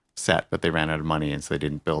astrometrics set, but they ran out of money and so they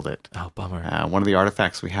didn't build it. Oh, bummer. One of the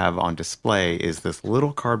artifacts we have on display is this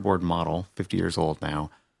little cardboard model, 50 years old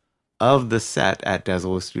now, of the set at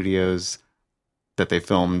Desolate Studios that they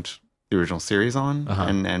filmed the original series on. Uh-huh.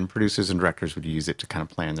 And producers and directors would use it to kind of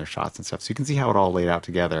plan their shots and stuff. So you can see how it all laid out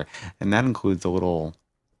together. And that includes a little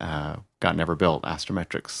got never built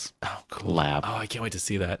astrometrics Oh, cool. lab. Oh, I can't wait to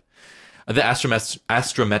see that. The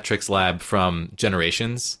astrometrics lab from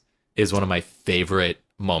Generations is one of my favorite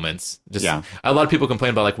moments. Just Yeah. a lot of people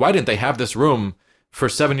complain about like, why didn't they have this room for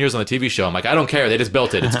 7 years on the TV show? I'm like, I don't care. They just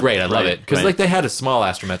built it. It's great. I love Right, it because right. like they had a small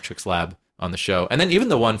astrometrics lab on the show, and then even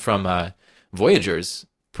the one from Voyagers,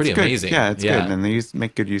 pretty It's good. amazing. Yeah, it's good. And they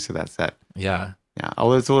make good use of that set. Yeah. Yeah,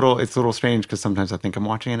 although it's a little strange because sometimes I think I'm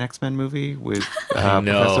watching an X-Men movie with I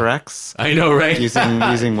know. Professor X I know, right?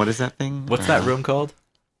 using what is that thing? What's that room called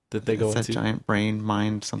that they go It's that into? giant brain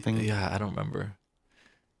mind something. Yeah, I don't remember.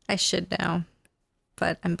 I should know,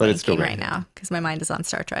 but I'm But it's still blanking right. right now because my mind is on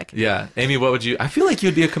Star Trek. Yeah, Amy, what would you? I feel like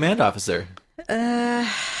you'd be a command officer. I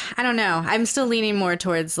don't know. I'm still leaning more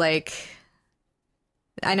towards like.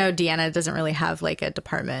 I know Deanna doesn't really have like a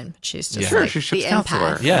department. She's just Yeah. Sure, like she's ship's the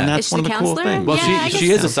counselor. empath. Yeah. and Is that's she one of the cool counselor? things. Well, Yeah, I she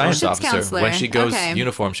guess is a so. science Ship's officer. counselor. When she goes Okay.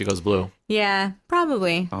 uniform, she goes blue. Yeah,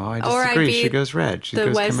 probably. Oh, I Or I'd disagree. be She goes red. She the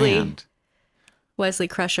goes Wesley- command. Wesley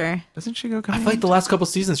Crusher. Doesn't she go I command? feel like the last couple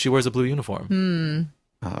seasons she wears a blue uniform.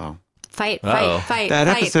 Uh-oh. Fight, Uh-oh. fight, That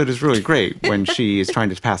fight. episode is really great when she is trying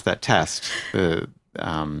to pass that test.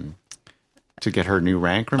 To get her new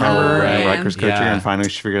rank, remember? Oh, And right. Riker's coaching her, Yeah. and finally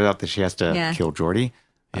she figures out that she has to Yeah. kill Geordi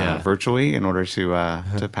Yeah. virtually in order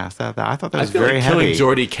to pass that. I thought that I was feel very like heavy.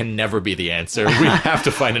 killing Geordi can never be the answer. We have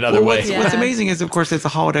to find another way. Yeah. What's amazing is, of course, it's a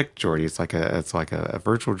holodeck Geordi. It's like a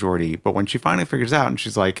virtual Geordi. But when she finally figures out, and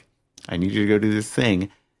she's like, "I need you to go do this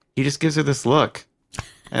thing," he just gives her this look,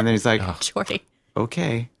 and then he's like, Jordy.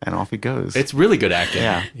 "Okay," and off he goes. It's really good acting.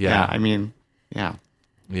 yeah. yeah, I mean, yeah.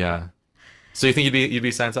 yeah. So you think you'd be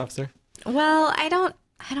a science officer? Well, I don't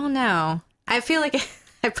know. I feel like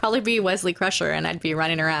I'd probably be Wesley Crusher and I'd be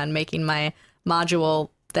running around making my module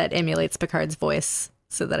that emulates Picard's voice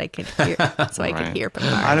so that I could hear I could hear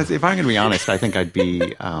Picard. Honestly, if I'm going to be honest, I think I'd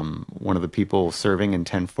be one of the people serving in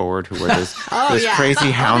 10 Forward who wear those yeah.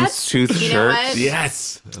 crazy That's- houndstooth you know shirts. what?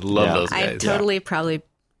 Yes, I love Yeah. those guys. I'd totally probably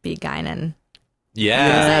be Guinan.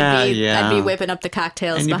 Yeah, I'd be whipping up the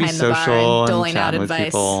cocktails And you'd be behind the bar social and and doling out chatting with advice.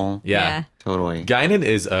 people. yeah. Totally. Guinan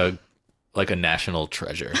is a national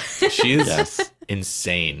treasure. She is Yes.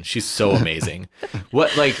 insane. She's so amazing.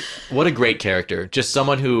 What a great character. Just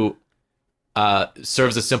someone who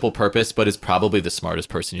serves a simple purpose, but is probably the smartest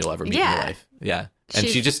person you'll ever meet in your Yeah. life. Yeah, and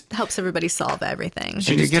she just helps everybody solve everything.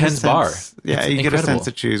 She And you just get a tends bar. sense- Yeah, It's you get a incredible. sense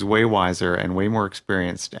that she's way wiser and way more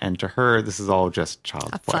experienced. And to her, this is all just child's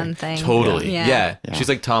A play. fun thing. totally. Yeah. Yeah. Yeah. She's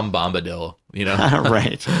like Tom Bombadil. You know.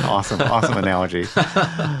 Right. Awesome analogy. That's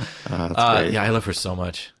great. Yeah, I love her so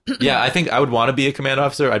much. Yeah, I think I would want to be a command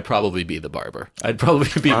officer. I'd probably be the barber. I'd probably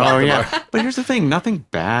be Oh the yeah, bar. but here's the thing: nothing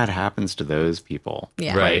bad happens to those people.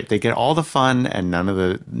 Yeah. Right. They get all the fun and none of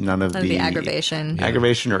the The aggravation.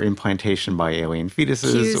 aggravation or implantation by alien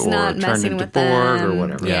fetuses Q's or not turned messing into with Borg them. or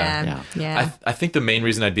whatever. Yeah. Yeah. I think the main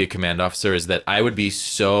reason I'd be a command officer is that I would be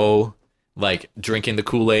so like drinking the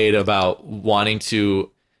Kool-Aid about wanting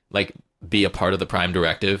to like be a part of the Prime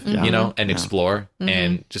Directive, you know, and explore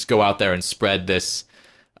and just go out there and spread this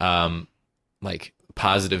like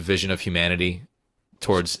positive vision of humanity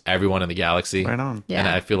towards everyone in the galaxy. Right on. Yeah. And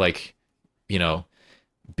I feel like, you know,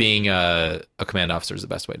 being a command officer is the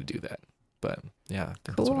best way to do that. But yeah, I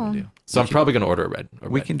think that's what I'm Cool. gonna do. So I'm probably gonna order a red.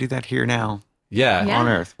 We can do that here now yeah. Yeah. on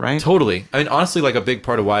Earth, right? Totally. I mean, honestly, like a big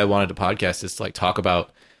part of why I wanted to podcast is to like talk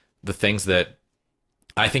about the things that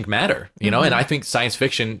I think matter, you know, and I think science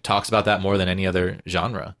fiction talks about that more than any other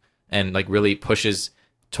genre and like really pushes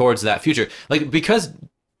towards that future. Like because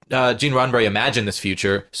Gene Roddenberry imagined this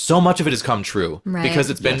future, so much of it has come true Right. because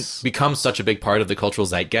it's Yes. become such a big part of the cultural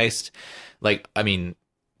zeitgeist. Like, I mean,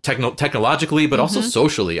 technologically, but also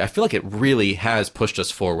socially. I feel like it really has pushed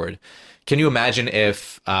us forward. Can you imagine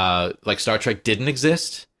if like Star Trek didn't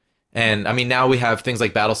exist? And I mean, now we have things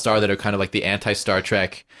like Battlestar that are kind of like the anti-Star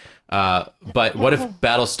Trek. But what if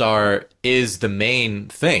Battlestar is the main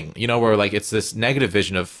thing, you know, where like it's this negative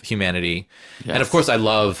vision of humanity. Yes. And of course I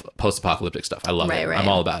love post-apocalyptic stuff. I love it. Right. I'm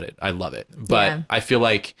all about it. I love it. But I feel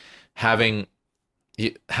like having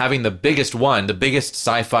the biggest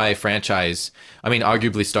sci-fi franchise, I mean,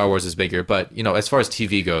 arguably Star Wars is bigger, but you know, as far as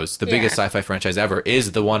TV goes, the biggest sci-fi franchise ever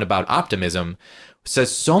is the one about optimism,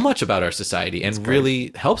 says so much about our society and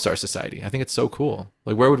really helps our society. I think it's so cool.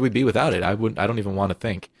 Like, where would we be without it? I don't even want to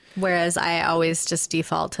think. Whereas I always just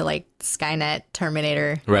default to like Skynet,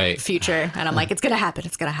 Terminator, future, and I'm like, it's gonna happen.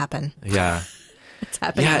 It's gonna happen. Yeah, it's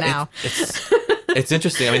happening now. It's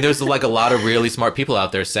interesting. I mean, there's like a lot of really smart people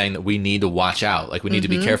out there saying that we need to watch out. Like, we need to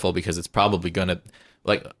be careful because it's probably gonna,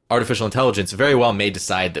 like, artificial intelligence very well may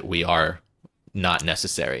decide that we are not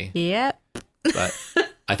necessary. Yep. But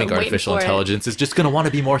I think artificial intelligence is just gonna want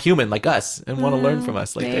to be more human like us and want to learn from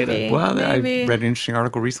us like Data. Well, I read an interesting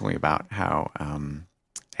article recently about how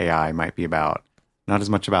AI might be not as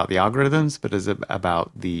much about the algorithms, but is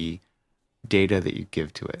about the data that you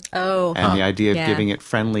give to it. Oh, and the idea of giving it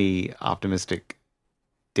friendly, optimistic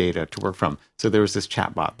data to work from. So there was this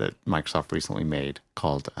chatbot that Microsoft recently made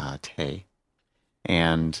called Tay,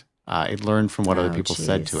 and it learned from what other people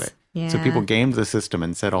said to it. Yeah. So people gamed the system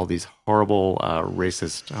and said all these horrible,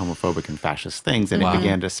 racist, homophobic, and fascist things, and it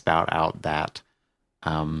began to spout out that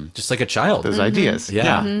just like a child, those ideas.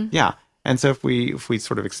 Yeah. Yeah. And so if we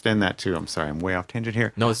sort of extend that to, I'm sorry, I'm way off tangent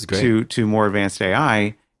here. No, this is great. To more advanced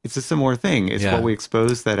AI, it's a similar thing. It's what we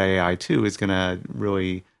expose that AI to is going to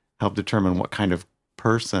really help determine what kind of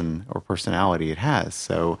person or personality it has.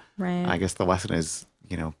 So I guess the lesson is,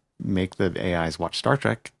 you know, make the AIs watch Star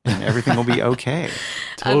Trek and everything will be okay.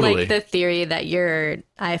 Totally. Unlike the theory that your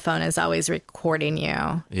iPhone is always recording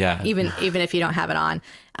you. Yeah. Even if you don't have it on.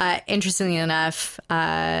 Interestingly enough,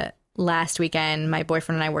 last weekend, my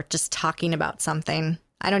boyfriend and I were just talking about something.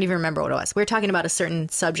 I don't even remember what it was. We were talking about a certain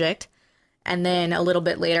subject. And then a little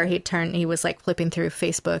bit later, he was like flipping through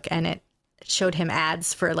Facebook and it showed him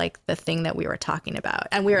ads for like the thing that we were talking about.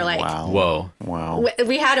 And we were like, Whoa.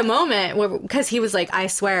 We had a moment where, because he was like, I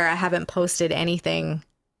swear I haven't posted anything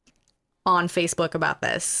on Facebook about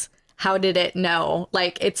this. How did it know?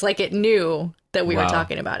 Like, it's like it knew that we were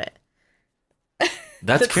talking about it.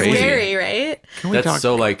 That's crazy. Scary, right? That's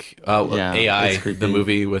so like AI, that's the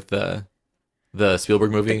movie with the Spielberg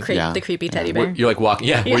movie. The creepy teddy bear. Where you're like walking,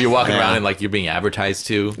 where you're walking around and like you're being advertised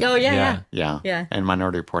to. Oh, yeah. Yeah. And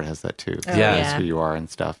Minority Report has that too. Yeah. Who you are and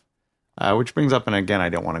stuff. Which brings up, and again, I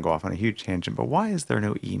don't want to go off on a huge tangent, but why is there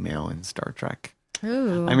no email in Star Trek?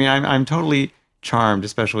 Ooh. I mean, I'm totally charmed,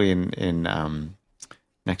 especially in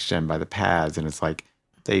Next Gen by the pads, and it's like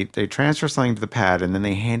they transfer something to the pad and then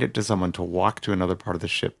they hand it to someone to walk to another part of the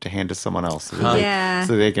ship to hand to someone else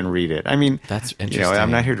so they can read it. I mean, that's interesting. You know,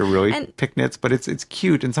 I'm not here to really pick nits, but it's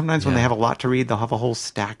cute. And sometimes when they have a lot to read, they'll have a whole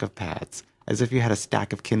stack of pads, as if you had a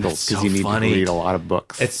stack of Kindles because you need to read a lot of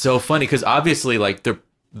books. It's so funny because obviously, like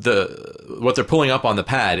what they're pulling up on the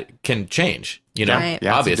pad can change. You know,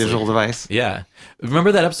 obviously, it's a digital device. Yeah.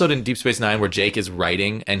 Remember that episode in Deep Space Nine where Jake is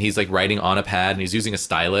writing and he's like writing on a pad and he's using a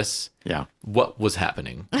stylus? Yeah. What was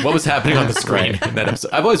happening? What was happening on the screen in that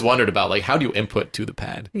episode? I've always wondered about like how do you input to the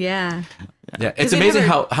pad? Yeah. Yeah. It's amazing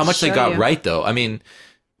how much they got right though. I mean,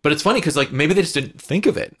 but it's funny because like maybe they just didn't think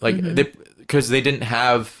of it. Like because they didn't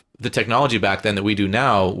have the technology back then that we do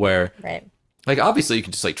now where like obviously you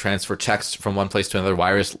can just like transfer checks from one place to another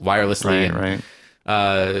wirelessly. Right.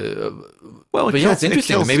 Well, but it's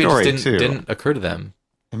interesting. Maybe it just didn't occur to them.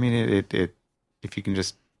 I mean, it if you can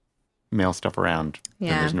just mail stuff around, then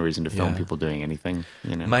there's no reason to film people doing anything.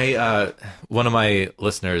 You know, my one of my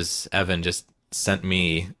listeners, Evan, just sent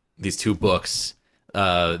me these two books: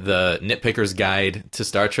 the Nitpicker's Guide to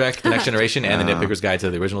Star Trek: The Next Generation, and the Nitpicker's Guide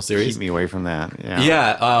to the original series. Keep me away from that.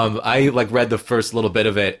 Yeah. I like read the first little bit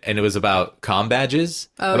of it, and it was about comm badges,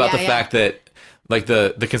 about the fact that. Like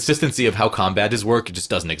the consistency of how comm badges work, it just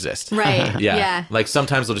doesn't exist. Right. Yeah. Like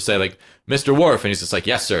sometimes they'll just say like Mr. Worf, and he's just like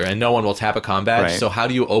yes sir, and no one will tap a comm badge. Right. So how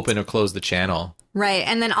do you open or close the channel? Right,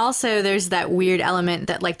 and then also there's that weird element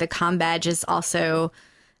that like the comm badge is also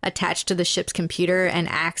attached to the ship's computer and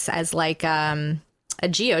acts as like a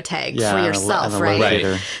geotag for yourself, right?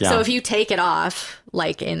 Yeah. So if you take it off,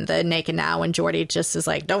 like in the Naked Now, when Geordi just is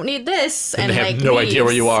like, "Don't need this," and they have like no idea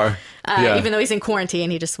where you are, even though he's in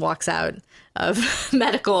quarantine, he just walks out of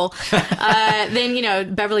medical.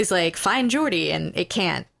 Then Beverly's like, "Find Geordi," and it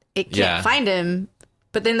can't find him.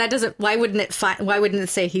 But then that doesn't. Why wouldn't it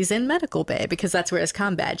say he's in medical bay, because that's where his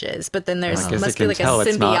comm badge is? But then there's I guess must it be can like a tell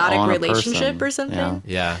it's not symbiotic on a relationship person. or something.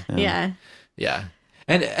 Yeah. Yeah.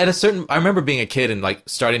 And at a certain, I remember being a kid and like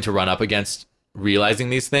starting to run up against realizing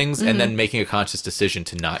these things and then making a conscious decision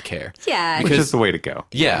to not care. Yeah. Which is the way to go.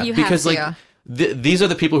 Yeah, You have because to. like these are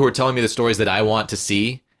the people who are telling me the stories that I want to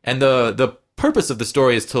see, and the purpose of the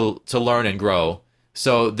story is to learn and grow.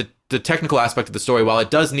 So the technical aspect of the story, while it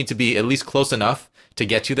does need to be at least close enough to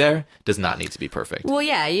get you there, does not need to be perfect. Well,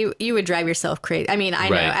 yeah, you would drive yourself crazy. I mean, I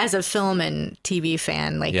know Right. as a film and TV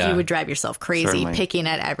fan, like Yeah. you would drive yourself crazy Certainly. picking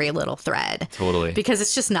at every little thread. Totally. Because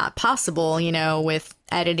it's just not possible, with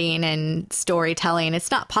editing and storytelling.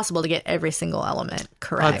 It's not possible to get every single element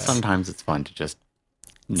correct. But sometimes it's fun to just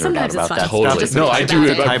nerd Sometimes out it's about fun that to Totally. stuff. just No, talk I about do it.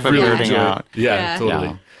 it. I Type of really nerding enjoy it. out. Yeah, Yeah.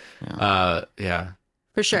 totally. Yeah. Yeah.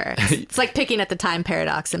 For sure. It's like picking at the time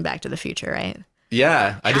paradox in Back to the Future, right?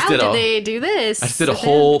 Yeah. I just How did did a they do this? I just did a Sit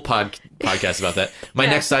whole podcast about that. My Yeah.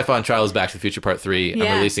 next sci-fi on trial is Back to the Future Part 3. Yeah.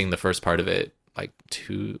 I'm releasing the first part of it like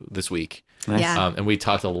this week. down. Yeah. And we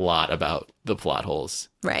talked a lot about the plot holes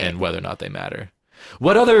Right. and whether or not they matter.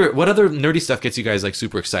 What other nerdy stuff gets you guys like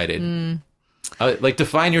super excited? Hmm. Like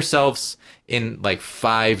define yourselves in like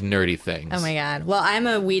 5 nerdy things. Oh my God. Well, I'm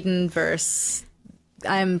a Whedonverse.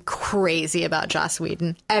 I'm crazy about Joss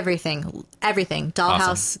Whedon. Everything.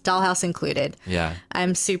 Dollhouse included. Yeah.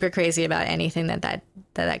 I'm super crazy about anything that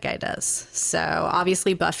guy does. So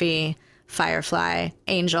obviously Buffy, Firefly,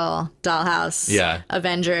 Angel, Dollhouse, Yeah.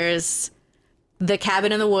 Avengers, The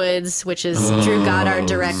Cabin in the Woods, which is Drew Goddard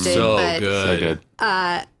directed. So but good. So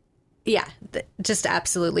good. yeah, just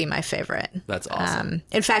absolutely my favorite. That's awesome.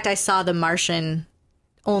 In fact, I saw The Martian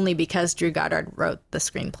only because Drew Goddard wrote the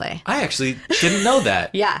screenplay. I actually didn't know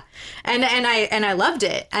that. Yeah. And I loved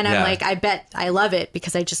it. And Yeah. I'm like, I bet I love it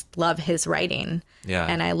because I just love his writing. Yeah.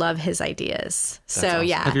 And I love his ideas. So awesome.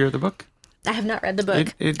 yeah. Have you read the book? I have not read the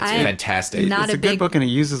book. It's I'm Fantastic. not it's a a good big book, and it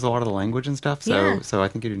uses a lot of the language and stuff. So, Yeah. so I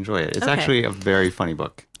think you'd enjoy it. It's Okay. actually a very funny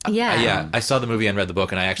book. Yeah. Yeah, I saw the movie and read the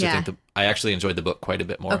book, and I actually Yeah. think I actually enjoyed the book quite a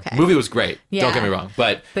bit more. Okay. Movie was great. Don't Yeah. get me wrong,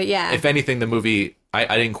 but yeah. if anything, the movie I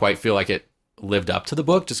didn't quite feel like it lived up to the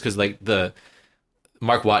book, just because like the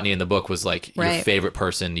Mark Watney in the book was like your Right. favorite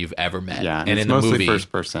person you've ever met. Yeah, and it's in the mostly movie,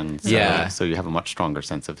 first person. So, Yeah. so you have a much stronger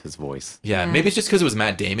sense of his voice. yeah, maybe it's just because it was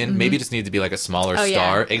Matt Damon. Maybe it just needed to be like a smaller Mm-hmm. Oh, yeah.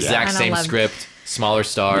 star, Yeah. exact And I same loved- script, smaller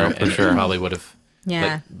star, Yeah, and for it sure. probably would have Yeah.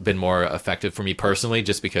 like been more effective for me personally,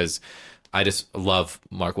 just because I just love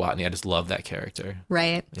Mark Watney. I just love that character.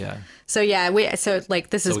 Right. Yeah. So yeah, so like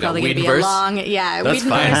this is we got probably going to be a Whedonverse? long, That's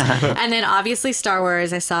Whedonverse. And then obviously Star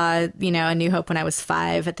Wars. I saw A New Hope when I was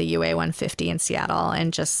 5 at the UA 150 in Seattle,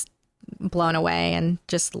 and just blown away and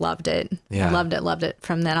just loved it. Yeah. Loved it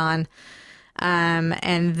from then on.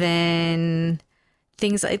 And then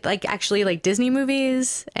things like actually like Disney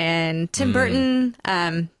movies and Tim Burton.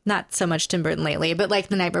 Not so much Tim Burton lately, but like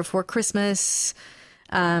The Night Before Christmas.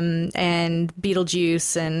 And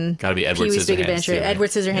Beetlejuice and Gotta be Edward Pee-wee's Big Scissorhands, Adventure, too, right? Edward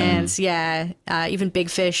Scissorhands, yeah. Even Big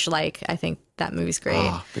Fish, like I think that movie's great.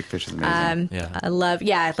 Oh, Big Fish is amazing. Yeah. I love,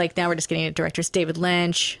 like now we're just getting into directors: David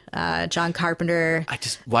Lynch, John Carpenter. I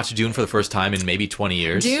just watched Dune for the first time in maybe 20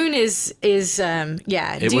 years. Dune is was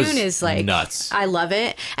Dune is like nuts. I love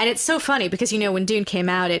it, and it's so funny because when Dune came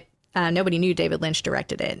out, nobody knew David Lynch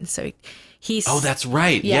directed it, so he's Oh, that's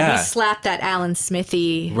right. he Yeah. slapped that Alan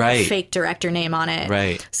Smithy Right. fake director name on it.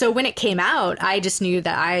 Right. So when it came out, I just knew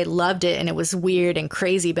that I loved it and it was weird and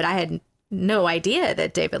crazy, but I had no idea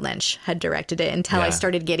that David Lynch had directed it until I Yeah.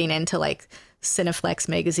 started getting into like Cineflex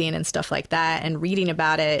magazine and stuff like that and reading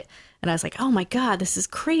about it. And I was like, oh my God, this is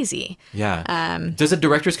crazy. Yeah. Does a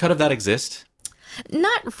director's cut of that exist?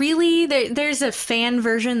 Not really. There's a fan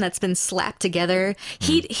version that's been slapped together.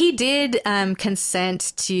 He did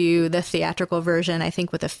consent to the theatrical version, I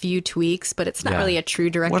think, with a few tweaks, but it's not Yeah. really a true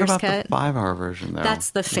What director's about cut. the 5-hour version, though? That's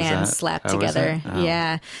the Is fan that- slapped oh, is together. it? Oh.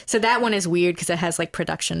 Yeah. So that one is weird because it has like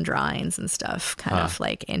production drawings and stuff kind of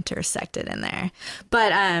like intersected in there.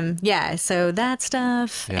 But so that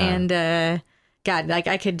stuff Yeah. and God, like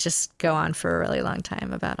I could just go on for a really long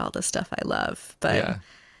time about all the stuff I love. But Yeah.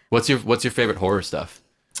 What's your favorite horror stuff?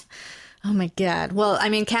 oh my God. Well, I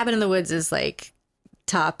mean, Cabin in the Woods is like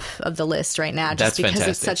top of the list right now just That's because it's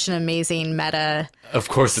fantastic. such an amazing meta Of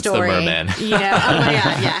course, it's story. the Merman. Yeah. Oh my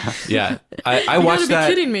God. Yeah. Yeah, I You watched gotta be that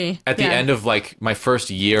kidding me. at the Yeah. end of like my first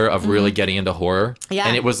year of really getting into horror. Yeah.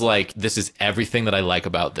 And it was like, this is everything that I like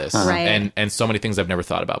about this. Right. And so many things I've never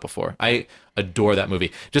thought about before. I adore that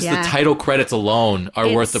movie. Just Yeah. the title credits alone are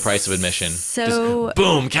worth It's the price of admission. so Just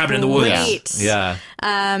boom, Cabin in the Woods. great. Yeah.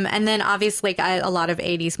 And then obviously like a lot of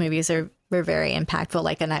 80s movies are were very impactful,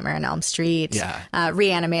 like A Nightmare on Elm Street. Yeah.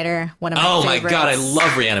 Reanimator, one of my Oh favorites. my God, I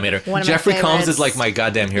love Reanimator. One of my Jeffrey Combs favorites. is like my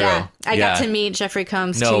goddamn hero. Yeah, I got to meet Jeffrey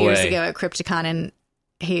Combs No 2 years way. ago at Crypticon, and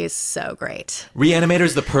he's so great. Reanimator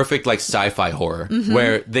is the perfect like sci-fi horror Mm-hmm.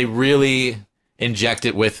 where they really inject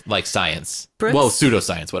it with like science. Brooks- Well,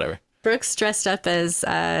 pseudoscience, whatever. Brooks dressed up as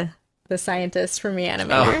the scientist from Reanimator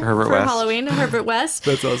Oh, Herbert for West. Halloween, Herbert West.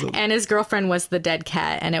 That's awesome. And his girlfriend was the dead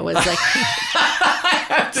cat, and it was like I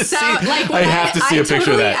have to so. see, Like I have to see a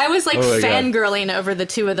picture of that. I was like Oh my God. fangirling over the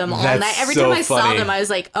two of them all That's night. Every so time I saw funny. them, I was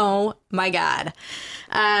like, oh my God.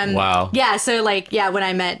 Wow. Yeah, so like, yeah, when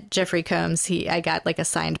I met Jeffrey Combs, I got like a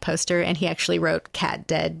signed poster, and he actually wrote "cat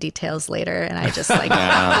dead" details later, and I just like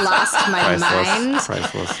lost my mind.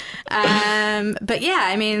 Priceless. But yeah,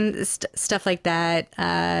 I mean, stuff like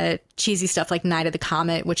that, cheesy stuff like Night of the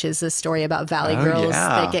Comet, which is a story about Valley Oh, girls yeah.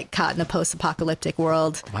 that get caught in a post-apocalyptic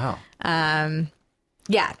world. Wow.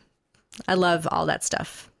 Yeah, I love all that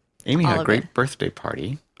stuff. Amy All had a of great it. birthday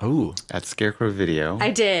party Ooh. at Scarecrow Video.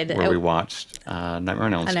 I did. Where we watched Nightmare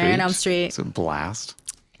on Elm Street. Nightmare on Elm Street. It's a blast.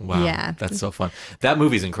 Wow. Yeah. That's so fun. That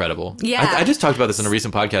movie's incredible. Yeah. I just talked about this in a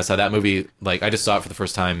recent podcast, how that movie, like, I just saw it for the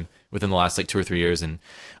first time within the last, like, 2 or 3 years, and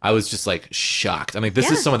I was just, like, shocked. I mean, this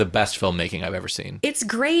Yeah. is some of the best filmmaking I've ever seen. It's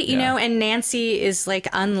great, you know, and Nancy is like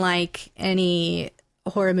unlike any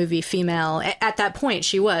horror movie female. At that point,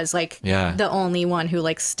 she was like Yeah. the only one who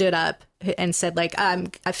like stood up and said like, I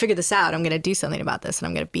figured this out. I'm going to do something about this, and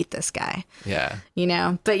I'm going to beat this guy. Yeah. You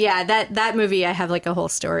know, but yeah, that movie, I have like a whole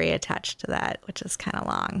story attached to that, which is kind of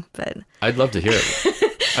long, but I'd love to hear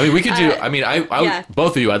it. I mean, we could do, I mean, I yeah.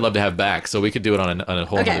 both of you, I'd love to have back, so we could do it on a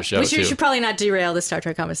whole okay, other show, we too. should probably not derail the Star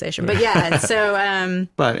Trek conversation, but yeah, so,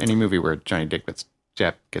 But any movie where Johnny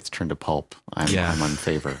Depp gets turned to pulp, I'm on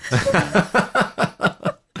favor.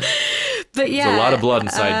 but yeah. There's a lot of blood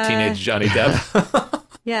inside teenage Johnny Depp.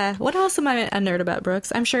 Yeah. What else am I a nerd about,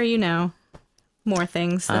 Brooks? I'm sure you know more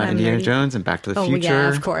things than I'm Indiana nerdy. Jones and Back to the Oh, Future. yeah,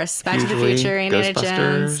 of course. Back to the hugely. Future, Indiana Ghostbusters.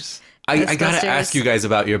 Jones. I gotta Ghostbusters. ask you guys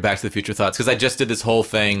about your Back to the Future thoughts, because I just did this whole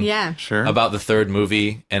thing Yeah. Sure. about the third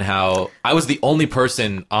movie and how I was the only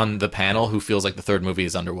person on the panel who feels like the third movie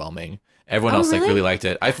is underwhelming. Everyone else like really? really liked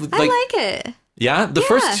it. I like it. Yeah, the Yeah.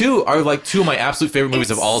 first two are like two of my absolute favorite movies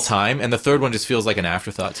of It's- all time, and the third one just feels like an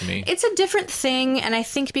afterthought to me. It's a different thing, and I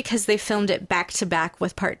think because they filmed it back to back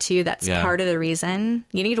with part 2, that's Yeah. part of the reason.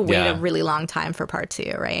 You need to wait Yeah. a really long time for part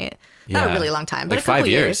 2, right? Not Yeah. a really long time, but Like a couple 5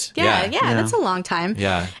 years. Yeah, Yeah. that's a long time.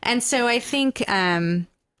 Yeah. And so I think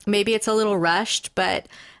maybe it's a little rushed, but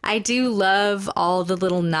I do love all the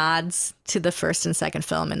little nods to the first and second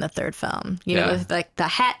film and the third film. You know, Yeah. with like the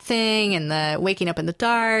hat thing and the waking up in the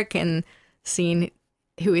dark and seeing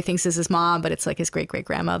who he thinks is his mom, but it's like his great great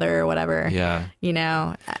grandmother or whatever. Yeah. You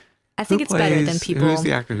know, I think it's better than people. Who's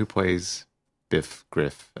the actor who plays Biff,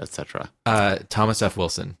 Griff, etc.? Thomas F.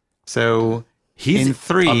 Wilson. So He's in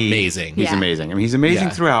 3, amazing. He's Yeah. amazing. I mean, he's amazing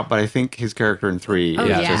Yeah. throughout, but I think his character in 3 Oh, is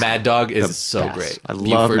Yeah. yeah. just Mad Dog is the so best. great. I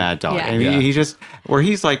love Buford. Mad Dog. Yeah. And Yeah. he just, where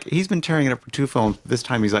he's like, he's been tearing it up for 2 films. This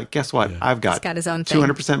time he's like, guess what? I've got, He's got his own thing.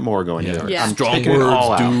 200% more going into it. Yeah. I'm Strong taking it all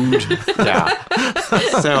words, out. dude.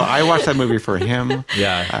 Yeah. So I watched that movie for him.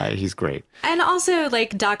 Yeah. He's great. And also,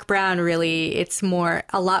 like Doc Brown, really, it's a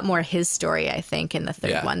lot more his story, I think, in the third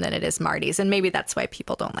Yeah. one than it is Marty's, and maybe that's why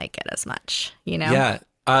people don't like it as much. You know? Yeah.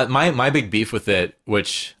 My big beef with it,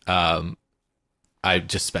 which I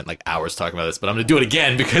just spent like hours talking about this, but I'm gonna do it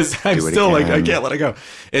again because I'm Do it still like I again. can't let it go.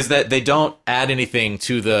 Is that they don't add anything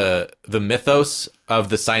to the mythos of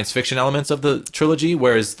the science fiction elements of the trilogy,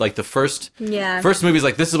 whereas like the first movie's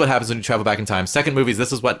like, this is what happens when you travel back in time. Second movie's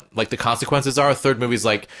this is what like the consequences are. Third movie's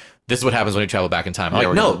like, this is what happens when you travel back in time. I'm Yeah, like,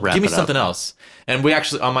 we're no, gonna wrap give me it up. something else. And we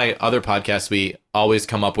actually on my other podcast we always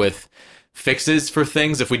come up with fixes for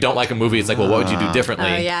things. If we don't like a movie, it's like, well, what would you do differently?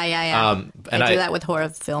 Oh, yeah. And I do that with horror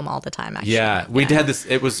film all the time, actually. yeah, we had this.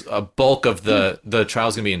 It was a bulk of the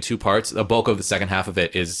trial's gonna be in 2 parts. A bulk of the second half of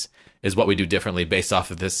it is what we do differently based off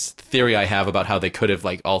of this theory I have about how they could have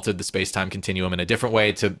like altered the space time continuum in a different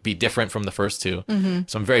way to be different from the first 2. Mm-hmm.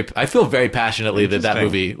 So I feel very passionately that Interesting.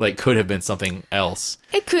 movie like could have been something else.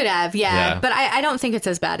 It could have, Yeah. but I don't think it's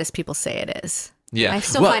as bad as people say it is. Yeah. I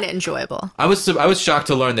still Well, find it enjoyable. I was shocked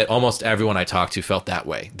to learn that almost everyone I talked to felt that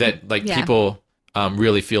way. That like Yeah. people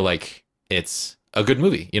really feel like it's a good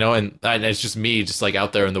movie, you know, and it's just me just like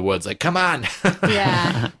out there in the woods like, come on.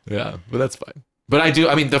 Yeah. Yeah, but that's fine. But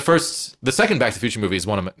I mean, the second Back to the Future movie is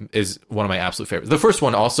one of my absolute favorites. The first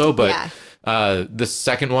one also, but the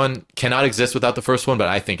second one cannot exist without the first one. But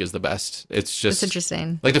I think is the best. It's just It's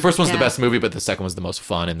interesting. Like the first one's the Yeah. best movie, but the second one's the most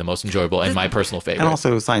fun and the most enjoyable and my personal favorite. And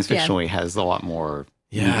also, science Yeah. fictionally has a lot more.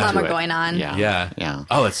 Yeah. meat A lot to more it. going on. Yeah. yeah, Yeah.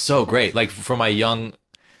 Oh, it's so great. Like for my young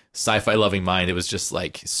sci-fi loving mind, it was just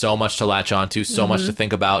like so much to latch onto, so much to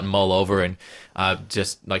think about and mull over, and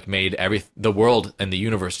just like made the world and the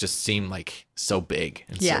universe just seem like so big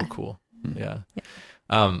and so cool. Yeah.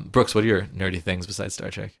 Brooks, what are your nerdy things besides Star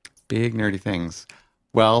Trek? Big nerdy things.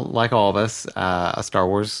 Well, like all of us, a Star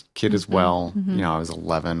Wars kid as well. You know, I was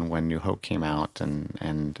 11 when New Hope came out, and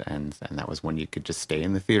that was when you could just stay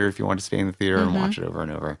in the theater if you wanted to stay in the theater and watch it over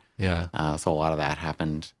and over. Yeah. So a lot of that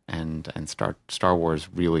happened, and Star Wars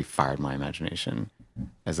really fired my imagination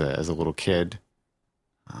as a little kid,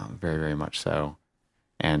 very, very much so.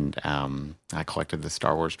 And I collected the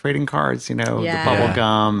Star Wars trading cards, you know, the bubble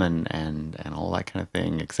gum and all that kind of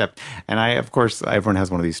thing. And I, of course, everyone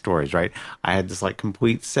has one of these stories, right? I had this like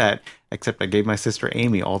complete set, except I gave my sister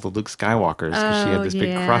Amy all the Luke Skywalkers because she had this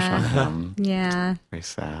big crush on him. Yeah. Very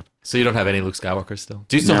sad. So you don't have any Luke Skywalker still?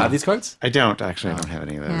 Do you still have these cards? I don't, actually. I don't have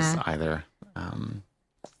any of those either.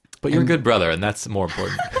 But you're a good brother, and that's more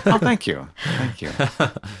important. Oh, thank you. Thank you.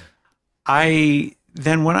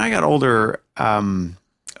 When I got older,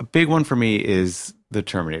 a big one for me is the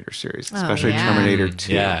Terminator series, especially Terminator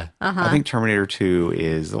 2. Yeah. I think Terminator 2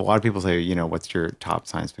 is, a lot of people say, you know, what's your top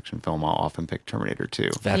science fiction film? I'll often pick Terminator 2.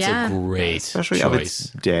 That's a great especially choice. of its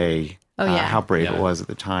day, how brave Yeah. it was at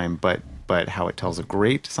the time, but how it tells a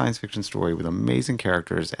great science fiction story with amazing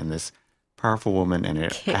characters and this powerful woman, and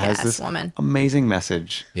it has this amazing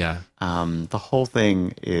message. Yeah. The whole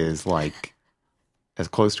thing is like as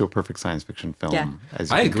close to a perfect science fiction film as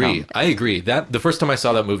you I can agree. come. I agree. That the first time I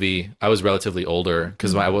saw that movie, I was relatively older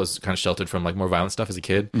because I was kind of sheltered from like more violent stuff as a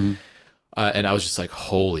kid, and I was just like,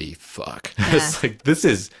 "Holy fuck!" It's like this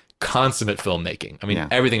is consummate filmmaking. I mean,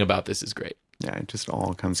 everything about this is great. Yeah, it just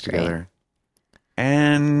all comes together.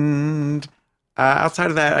 And outside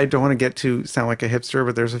of that, I don't want to get to sound like a hipster,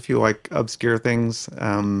 but there's a few like obscure things.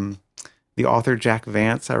 The author Jack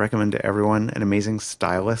Vance, I recommend to everyone, an amazing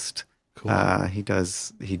stylist. Cool. He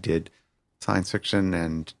did science fiction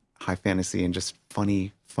and high fantasy and just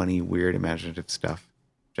funny, weird, imaginative stuff.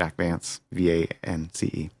 Jack Vance, Vance.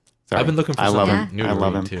 Sorry. I've been looking for something new to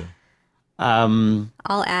read too.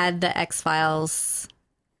 I'll add the X-Files.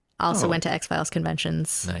 Also went to X-Files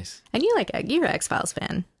conventions. Nice. And you're an X-Files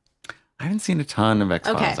fan. I haven't seen a ton of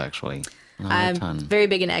X-Files actually. Not a ton. Very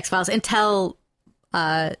big into X-Files until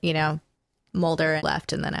Mulder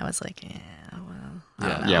left, and then I was like, I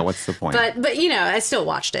don't know. Yeah, what's the point? But I still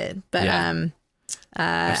watched it. But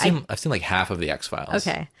I've seen like half of the X-Files.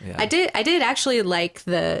 Okay. Yeah. I did actually like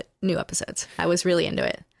the new episodes. I was really into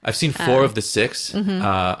it. I've seen 4 of the 6.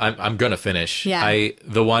 I'm gonna finish. Yeah.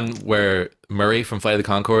 The one where Murray from Flight of the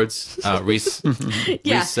Conchords, Reese.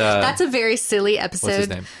 That's a very silly episode. What's his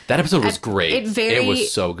name? That episode was great. It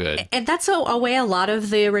was so good. And that's a way a lot of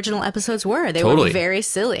the original episodes were. They Totally. were very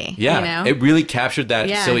silly. Yeah, it really captured that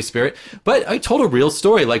silly spirit. But I told a real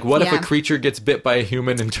story. Like, what if a creature gets bit by a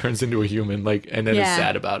human and turns into a human, like, and then is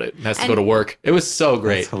sad about it and has to go to work? It was so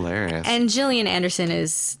great. That's hilarious. And Gillian Anderson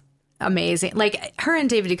is amazing. Like, her and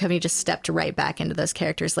David Duchovny just stepped right back into those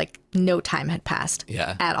characters like no time had passed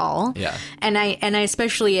at all. Yeah. And I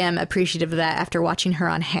especially am appreciative of that after watching her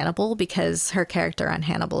on Hannibal, because her character on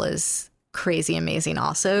Hannibal is crazy amazing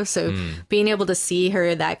also. So being able to see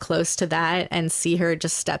her that close to that and see her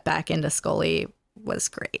just step back into Scully was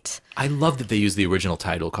great. I love that they used the original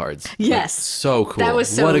title cards. Yes. Like, so cool. That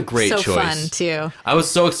was what a great choice. fun too. I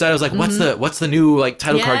was so excited. I was like, what's the new like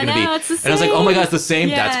title card gonna be? It's the same. And I was like, oh my god, it's the same.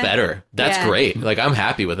 Yeah. That's better. That's great. Like, I'm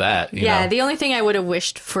happy with that. You know? The only thing I would have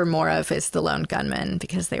wished for more of is the Lone Gunmen,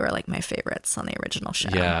 because they were like my favorites on the original show.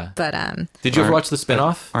 Yeah. But did you ever watch the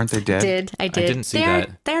spinoff? Aren't they dead? I did. I didn't see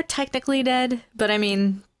that. They're technically dead, but I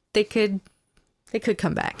mean, they could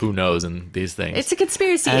come back. Who knows in these things? It's a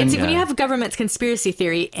conspiracy. When you have a government's conspiracy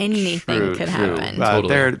theory, anything could happen.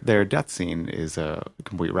 Totally. Their death scene is a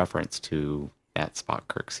complete reference to that Spock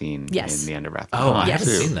Kirk scene in The End of Wrath of Oh, Khan, I haven't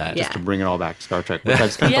too. seen that. Just to bring it all back to Star Trek, which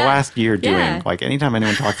I've spent the last year doing. Like, anytime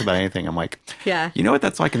anyone talks about anything, I'm like, you know what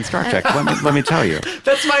that's like in Star Trek? Let me tell you.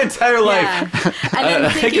 That's my entire life.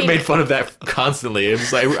 Yeah. I get made fun of that constantly.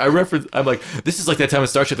 It's like I'm like, this is like that time in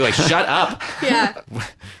Star Trek. They're like, shut up. Yeah.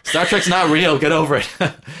 Star Trek's not real. Get over it.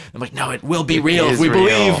 I'm like, no, it will be real if we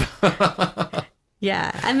believe.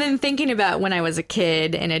 Yeah. And then thinking about when I was a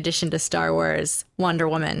kid, in addition to Star Wars, Wonder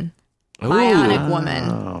Woman. Bionic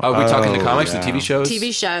Woman. Are we talking the comics, the TV shows?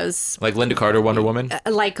 TV shows. Like Linda Carter, Wonder Woman?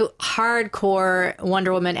 Like hardcore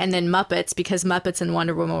Wonder Woman, and then Muppets, because Muppets and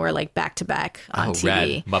Wonder Woman were like back to back on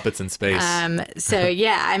TV. Rad. Muppets in space. So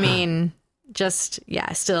yeah, I mean,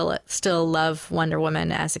 still love Wonder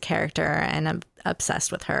Woman as a character, and I'm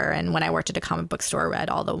obsessed with her. And when I worked at a comic book store,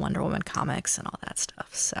 read all the Wonder Woman comics and all that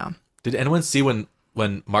stuff. So did anyone see when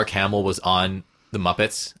Mark Hamill was on the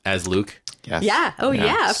Muppets as Luke. Yes. Yeah. Oh,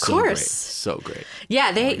 yeah, of So great. course. So great.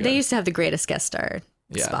 Yeah, they used to have the greatest guest star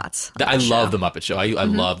spots. on I that love show. the Muppet Show. I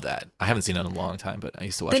love that. I haven't seen it in a long time, but I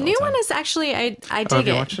used to watch The it all new the time. one is actually, I Oh, dig have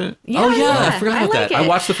you it. watched it? Yeah, Oh, yeah. I forgot about like that. I it.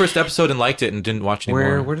 watched the first episode and liked it and didn't watch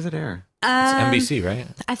anymore. Where does it air? It's NBC, right?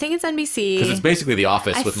 I think it's NBC. Because it's basically The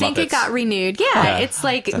Office I with think Muppets. it got renewed. Yeah, Yeah. it's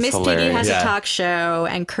like That's Miss Piggy hilarious. has Yeah. a talk show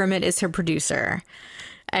and Kermit is her producer.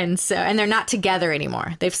 And they're not together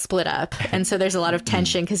anymore. They've split up. And so there's a lot of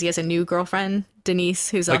tension because he has a new girlfriend, Denise,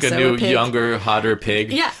 who's like also a new, pig. younger, hotter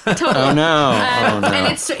pig. Yeah, totally. Oh no! Oh no! And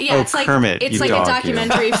it's like Kermit, it's you like a dog, you.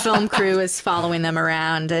 documentary film crew is following them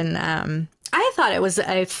around, and I thought it was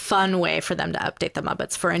a fun way for them to update the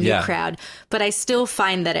Muppets for a new Yeah. crowd. But I still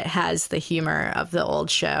find that it has the humor of the old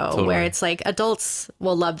show, Totally. where it's like adults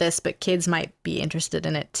will love this, but kids might be interested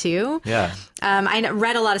in it too. Yeah. I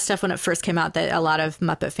read a lot of stuff when it first came out that a lot of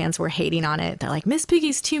Muppet fans were hating on it. They're like, Miss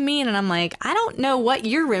Piggy's too mean. And I'm like, I don't know what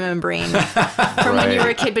you're remembering from when you were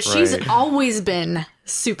a kid, but she's right. always been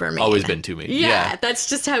super mean. Always been to me. Yeah, that's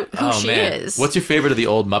just who she is. What's your favorite of the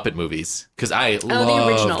old Muppet movies? Because I love the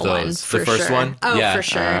original those. one, for the first sure. one? Oh, yeah. for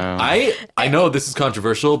sure. I know this is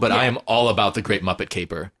controversial, but I am all about the Great Muppet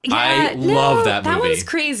Caper. I no, love that movie. That one's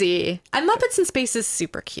crazy. And Muppets in Space is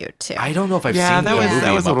super cute too. I don't know if I've Yeah, seen that the was movie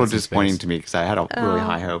that was a little Muppets in disappointing Space. to me because I had really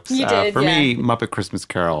high hopes. You did, For yeah. me, Muppet Christmas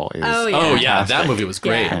Carol is. Oh, yeah. Oh yeah, that Fantastic. movie was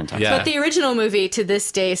great. Yeah. Fantastic. Yeah. But the original movie, to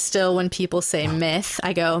this day, still when people say myth,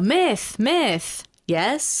 I go, myth, myth.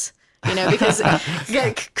 Yes. You know, because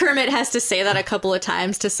Kermit has to say that a couple of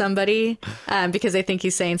times to somebody because they think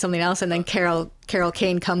he's saying something else. And then Carol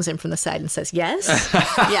Kane comes in from the side and says, yes.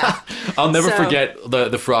 Yeah. I'll never So- forget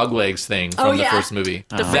the frog legs thing from the first movie.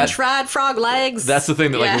 The French fried frog legs. That's the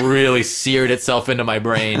thing that like Yeah. really seared itself into my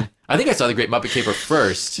brain. I think I saw The Great Muppet Caper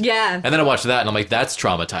first. Yeah. And then I watched that and I'm like, that's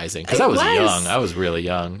traumatizing. Because It I was was. young. I was really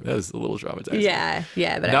young. That was a little traumatizing. Yeah.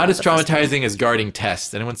 Yeah. But I Not love as the first one. traumatizing as Guarding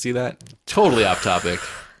Tess. Anyone see that? Totally off topic.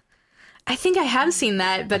 I think I have seen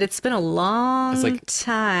that, but it's been a long like-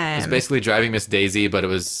 time. It's basically Driving Miss Daisy, but it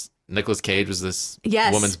was Nicolas Cage was this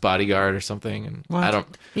Yes. woman's bodyguard or something. And I don't.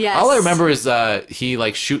 Yes. All I remember is he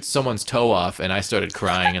like shoots someone's toe off, and I started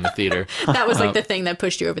crying in the theater. That was like the thing that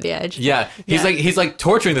pushed you over the edge. Yeah, Yeah. he's like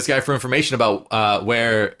torturing this guy for information about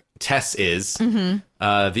where Tess is, the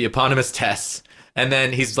eponymous Tess. And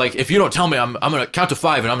then he's like, if you don't tell me, I'm gonna count to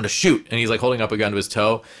 5 and I'm gonna shoot. And he's like holding up a gun to his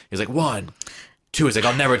toe. He's like 1, 2. He's like,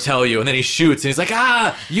 I'll never tell you. And then he shoots, and he's like,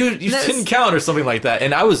 you didn't count or something like that.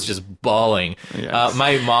 And I was just bawling. Yes.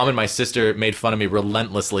 My mom and my sister made fun of me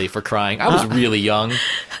relentlessly for crying. I was really young.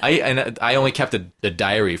 I only kept a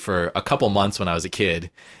diary for a couple months when I was a kid,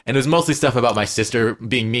 and it was mostly stuff about my sister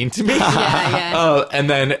being mean to me. Yeah. And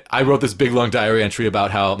then I wrote this big long diary entry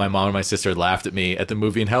about how my mom and my sister laughed at me at the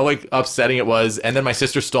movie and how like upsetting it was. And then my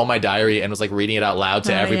sister stole my diary and was like reading it out loud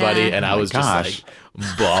to Oh, everybody, yeah. and I my was gosh. just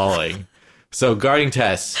like bawling. So Guarding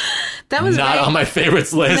Tess, That was not right. on my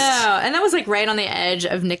favorites list. No, and that was like right on the edge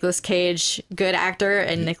of Nicolas Cage, good actor,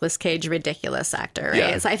 and Nicolas Cage, ridiculous actor. Right?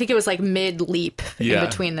 Yeah. So I think it was like mid leap Yeah. in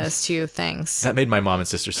between those two things. That made my mom and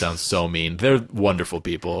sister sound so mean. They're wonderful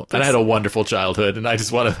people, and I had a wonderful childhood. And I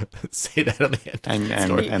just want to say that on the end. And You're that's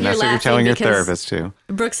what you're laughing telling your because- therapist too.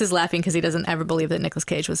 Brooks is laughing because he doesn't ever believe that Nicolas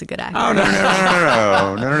Cage was a good actor. Oh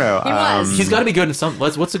no! He was. He's got to be good in some.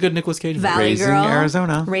 What's a good Nicolas Cage movie? Valley Raising Girl,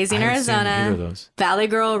 Arizona. Raising I haven't seen either of Arizona, those. Valley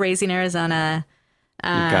Girl, Raising Arizona. You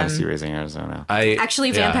got to see Raising Arizona. Actually,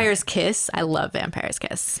 yeah. Vampire's Kiss. I love Vampire's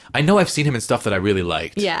Kiss. I know I've seen him in stuff that I really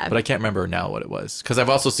liked. Yeah. But I can't remember now what it was. Because I've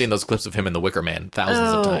also seen those clips of him in The Wicker Man thousands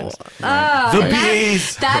of times. Oh, The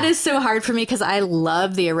bees! that is so hard for me because I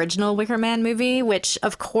love the original Wicker Man movie, which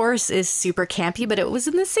of course is super campy, but it was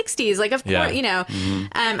in the 60s. Like, of Yeah. course, you know,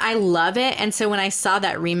 I love it. And so when I saw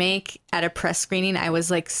that remake at a press screening, I was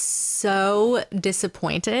like so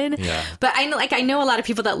disappointed. Yeah. But I know a lot of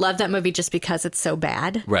people that love that movie just because it's so bad.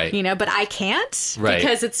 Right. You know, but I can't. Right.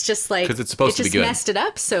 Because it's just like, 'Cause it's supposed to be just good. messed it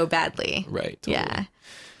up so badly. Right. Totally. Yeah.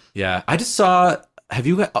 Yeah. I just saw.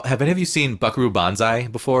 Have any of you seen Buckaroo Banzai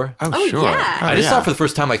before? Oh, sure. yeah. I just saw it for the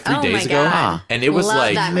first time like 3 Oh days my ago, God. and it was Love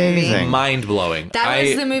like that movie. Amazing. mind blowing. That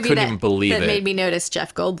was I the movie couldn't that, even believe that it. made me notice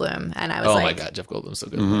Jeff Goldblum. And I was Oh like, my God, Jeff Goldblum's so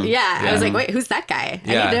good. yeah, I Yeah. was like, wait, who's that guy? I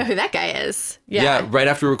Yeah. need to know who that guy is. Yeah, right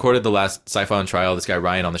after we recorded the last Sci-Fi on Trial, this guy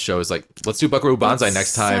Ryan on the show was like, "Let's do Buckaroo Banzai It's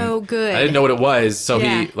next time." so good. I didn't know what it was, so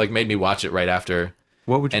Yeah. he like made me watch it right after.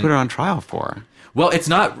 What would you And- put it on trial for? Well, it's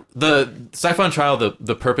not the Sci-Fi on Trial.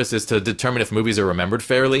 The purpose is to determine if movies are remembered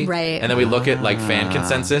fairly, Right. And then we look at like fan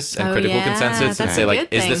consensus and Oh, critical yeah, consensus and that's say a like,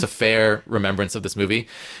 good is this thing. a fair remembrance of this movie?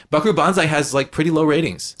 Buckaroo Banzai has like pretty low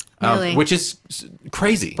ratings. Really? which is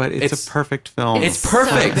crazy. But it's a perfect film. It's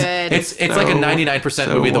perfect. So good. It's like a 99%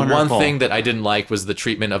 so movie. The wonderful. one thing that I didn't like was the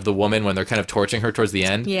treatment of the woman when they're kind of torching her towards the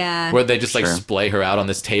end. Yeah. Where they just like Sure. splay her out on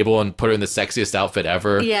this table and put her in the sexiest outfit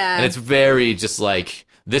ever. Yeah. And it's very just like,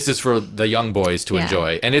 this is for the young boys to Yeah.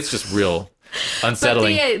 enjoy. And it's just real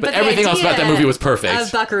unsettling. But the everything else about that idea movie was perfect.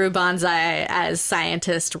 Of Buckaroo Banzai as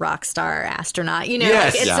scientist, rock star, astronaut. You know,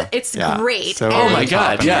 Yes. like, Yeah. it's Yeah. great. So And- Oh my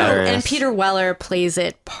God, yeah. And hilarious. Peter Weller plays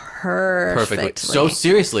it perfectly. So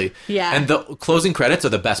seriously. Yeah. And the closing credits are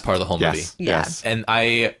the best part of the whole movie. Yes. Yeah. Yes. And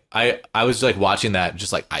I was like watching that,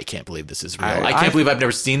 just like, I can't believe this is real. I I- can't believe I've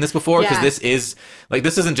never seen this before, because Yeah. this is like,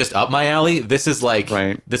 this isn't just up my alley. This is like,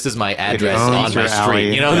 Right. this is my address owns on my your street.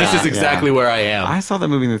 alley. You know, this Yeah. is exactly where I am. I saw that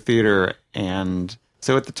movie in the theater, and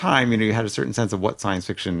so at the time, you had a certain sense of what science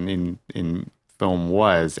fiction in film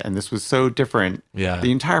was, and this was so different. Yeah.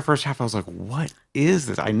 The entire first half, I was like, "What is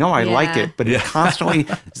this?" I know I like Yeah. it, but it constantly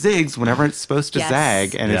zigs whenever it's supposed to Yes.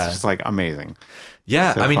 zag, and Yeah. it's just like amazing.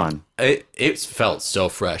 Yeah, So I mean, fun. it felt so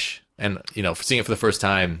fresh, and seeing it for the first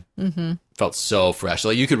time felt so fresh.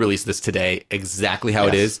 Like, you could release this today exactly how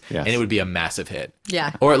it Yes, is, yes. and it would be a massive hit. Yeah.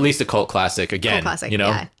 Or at least a cult classic again. Cool classic. You know.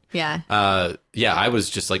 Yeah. Yeah. Yeah, I was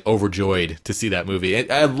just like overjoyed to see that movie.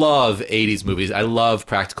 I love 80s movies. I love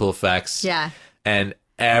practical effects. Yeah. And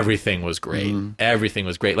everything was great. Everything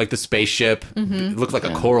was great. Like the spaceship, it looked like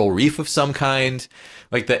a coral reef of some kind.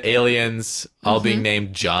 Like the aliens all being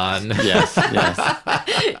named John. Yes,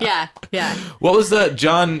 yes. Yeah. Yeah. What was the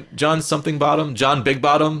John something bottom? John Big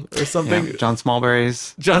Bottom or something? Yeah. John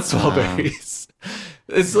Smallberry's. John Smallberries.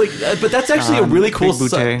 It's like, but that's actually a really cool Big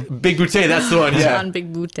Boutte. Big Boutte, that's the one. Yeah. John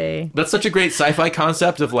Big Booty. That's such a great sci-fi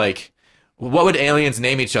concept of like, what would aliens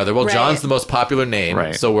name each other? Well, Right. John's the most popular name,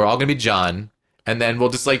 Right. so we're all gonna be John, and then we'll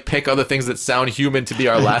just like pick other things that sound human to be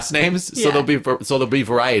our last names. So Yeah. there'll be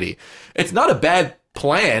variety. It's not a bad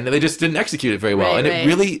plan. They just didn't execute it very well, Right, and right. it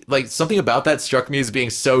really like something about that struck me as being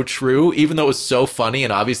so true, even though it was so funny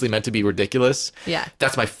and obviously meant to be ridiculous. Yeah.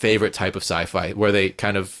 That's my favorite type of sci-fi, where they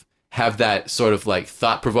kind of have that sort of like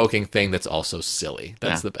thought-provoking thing that's also silly.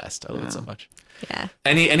 That's Yeah. the best. I love it so much. Yeah.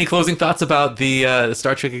 Any closing thoughts about the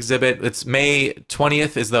Star Trek exhibit? It's May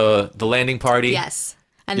 20th is the landing party. Yes.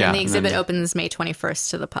 And Yeah, then the and exhibit then- opens May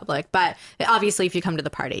 21st to the public. But obviously, if you come to the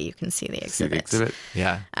party, you can see the See the exhibit. exhibit.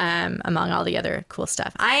 Yeah. Among all the other cool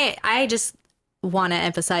stuff. I just want to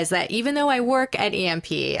emphasize that even though I work at EMP,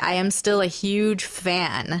 I am still a huge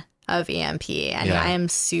fan of EMP. And Yeah. I am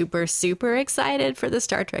super, super excited for the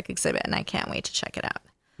Star Trek exhibit. And I can't wait to check it out.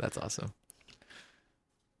 That's awesome.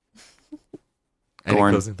 Any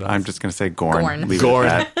Gorn. closing thoughts? I'm just gonna say Gorn. Gorn. Leave it Gorn.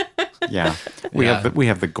 at that. Yeah, we Yeah.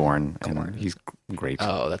 have the Gorn, and he's great.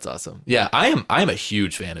 Oh, that's awesome. Yeah, I am a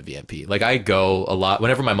huge fan of EMP. Like, I go a lot.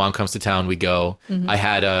 Whenever my mom comes to town, we go. I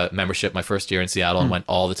had a membership my first year in Seattle and went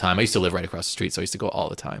all the time. I used to live right across the street, so I used to go all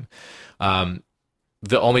the time.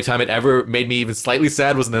 The only time it ever made me even slightly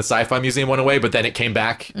sad was when the Sci-Fi Museum went away, but then it came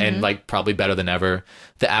back and like probably better than ever.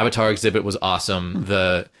 The Avatar exhibit was awesome.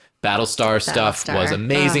 The Battlestar stuff Battlestar. was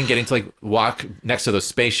amazing. Getting to like walk next to those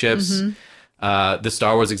spaceships. The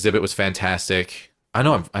Star Wars exhibit was fantastic. I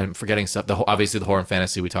know I'm forgetting stuff. Obviously the horror and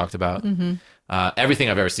fantasy we talked about. Everything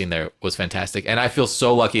I've ever seen there was fantastic, and I feel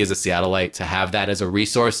so lucky as a Seattleite to have that as a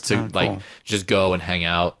resource to like just go and hang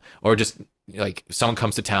out, or just like someone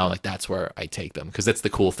comes to town, like that's where I take them, because that's the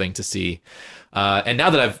cool thing to see. And now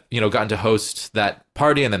that I've gotten to host that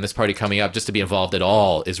party and then this party coming up, just to be involved at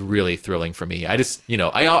all is really thrilling for me. I just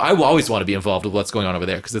I always want to be involved with what's going on over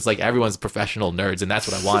there, because it's like everyone's professional nerds, and that's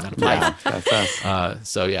what I want out of life. That's us.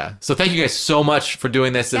 So thank you guys so much for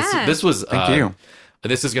doing this. Yeah. This was Thank you.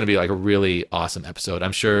 This is going to be like a really awesome episode.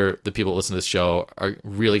 I'm sure the people that listen to this show are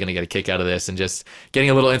really going to get a kick out of this, and just getting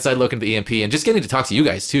a little inside look into the EMP, and just getting to talk to you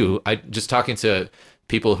guys too. Just talking to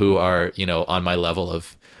people who are on my level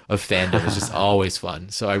of fandom is just always fun.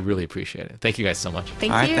 So I really appreciate it. Thank you guys so much.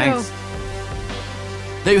 Thank All right, you. thanks.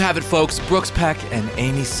 There you have it, folks. Brooks Peck and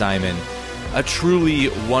Amy Simon. A truly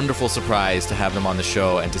wonderful surprise to have them on the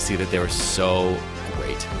show and to see that they were so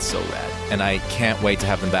great and so rad. And I can't wait to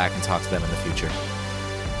have them back and talk to them in the future.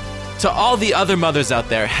 To all the other mothers out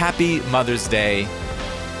there, happy Mother's Day.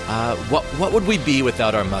 What would we be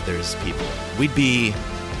without our mothers, people? We'd be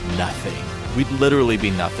nothing. We'd literally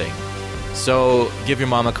be nothing. So give your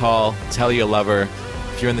mom a call, tell you love her.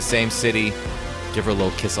 If you're in the same city, give her a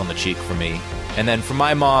little kiss on the cheek for me. And then for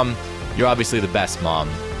my mom, you're obviously the best mom,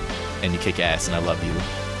 and you kick ass, and I love you.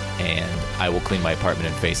 And I will clean my apartment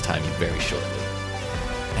and FaceTime you very shortly.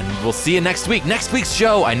 And we'll see you next week. Next week's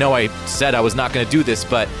show, I know I said I was not going to do this,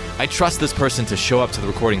 but I trust this person to show up to the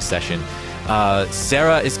recording session.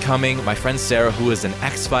 Sarah is coming, my friend Sarah, who is an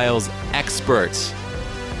X-Files expert.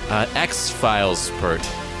 X-Files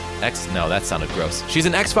expert. No, that sounded gross. She's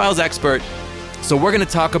an X-Files expert. So we're going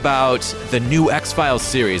to talk about the new X-Files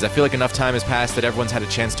series. I feel like enough time has passed that everyone's had a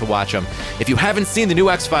chance to watch them. If you haven't seen the new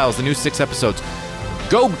X-Files, the new 6 episodes,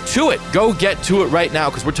 go to it. Go get to it right now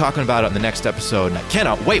because we're talking about it in the next episode. And I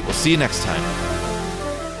cannot wait. We'll see you next time.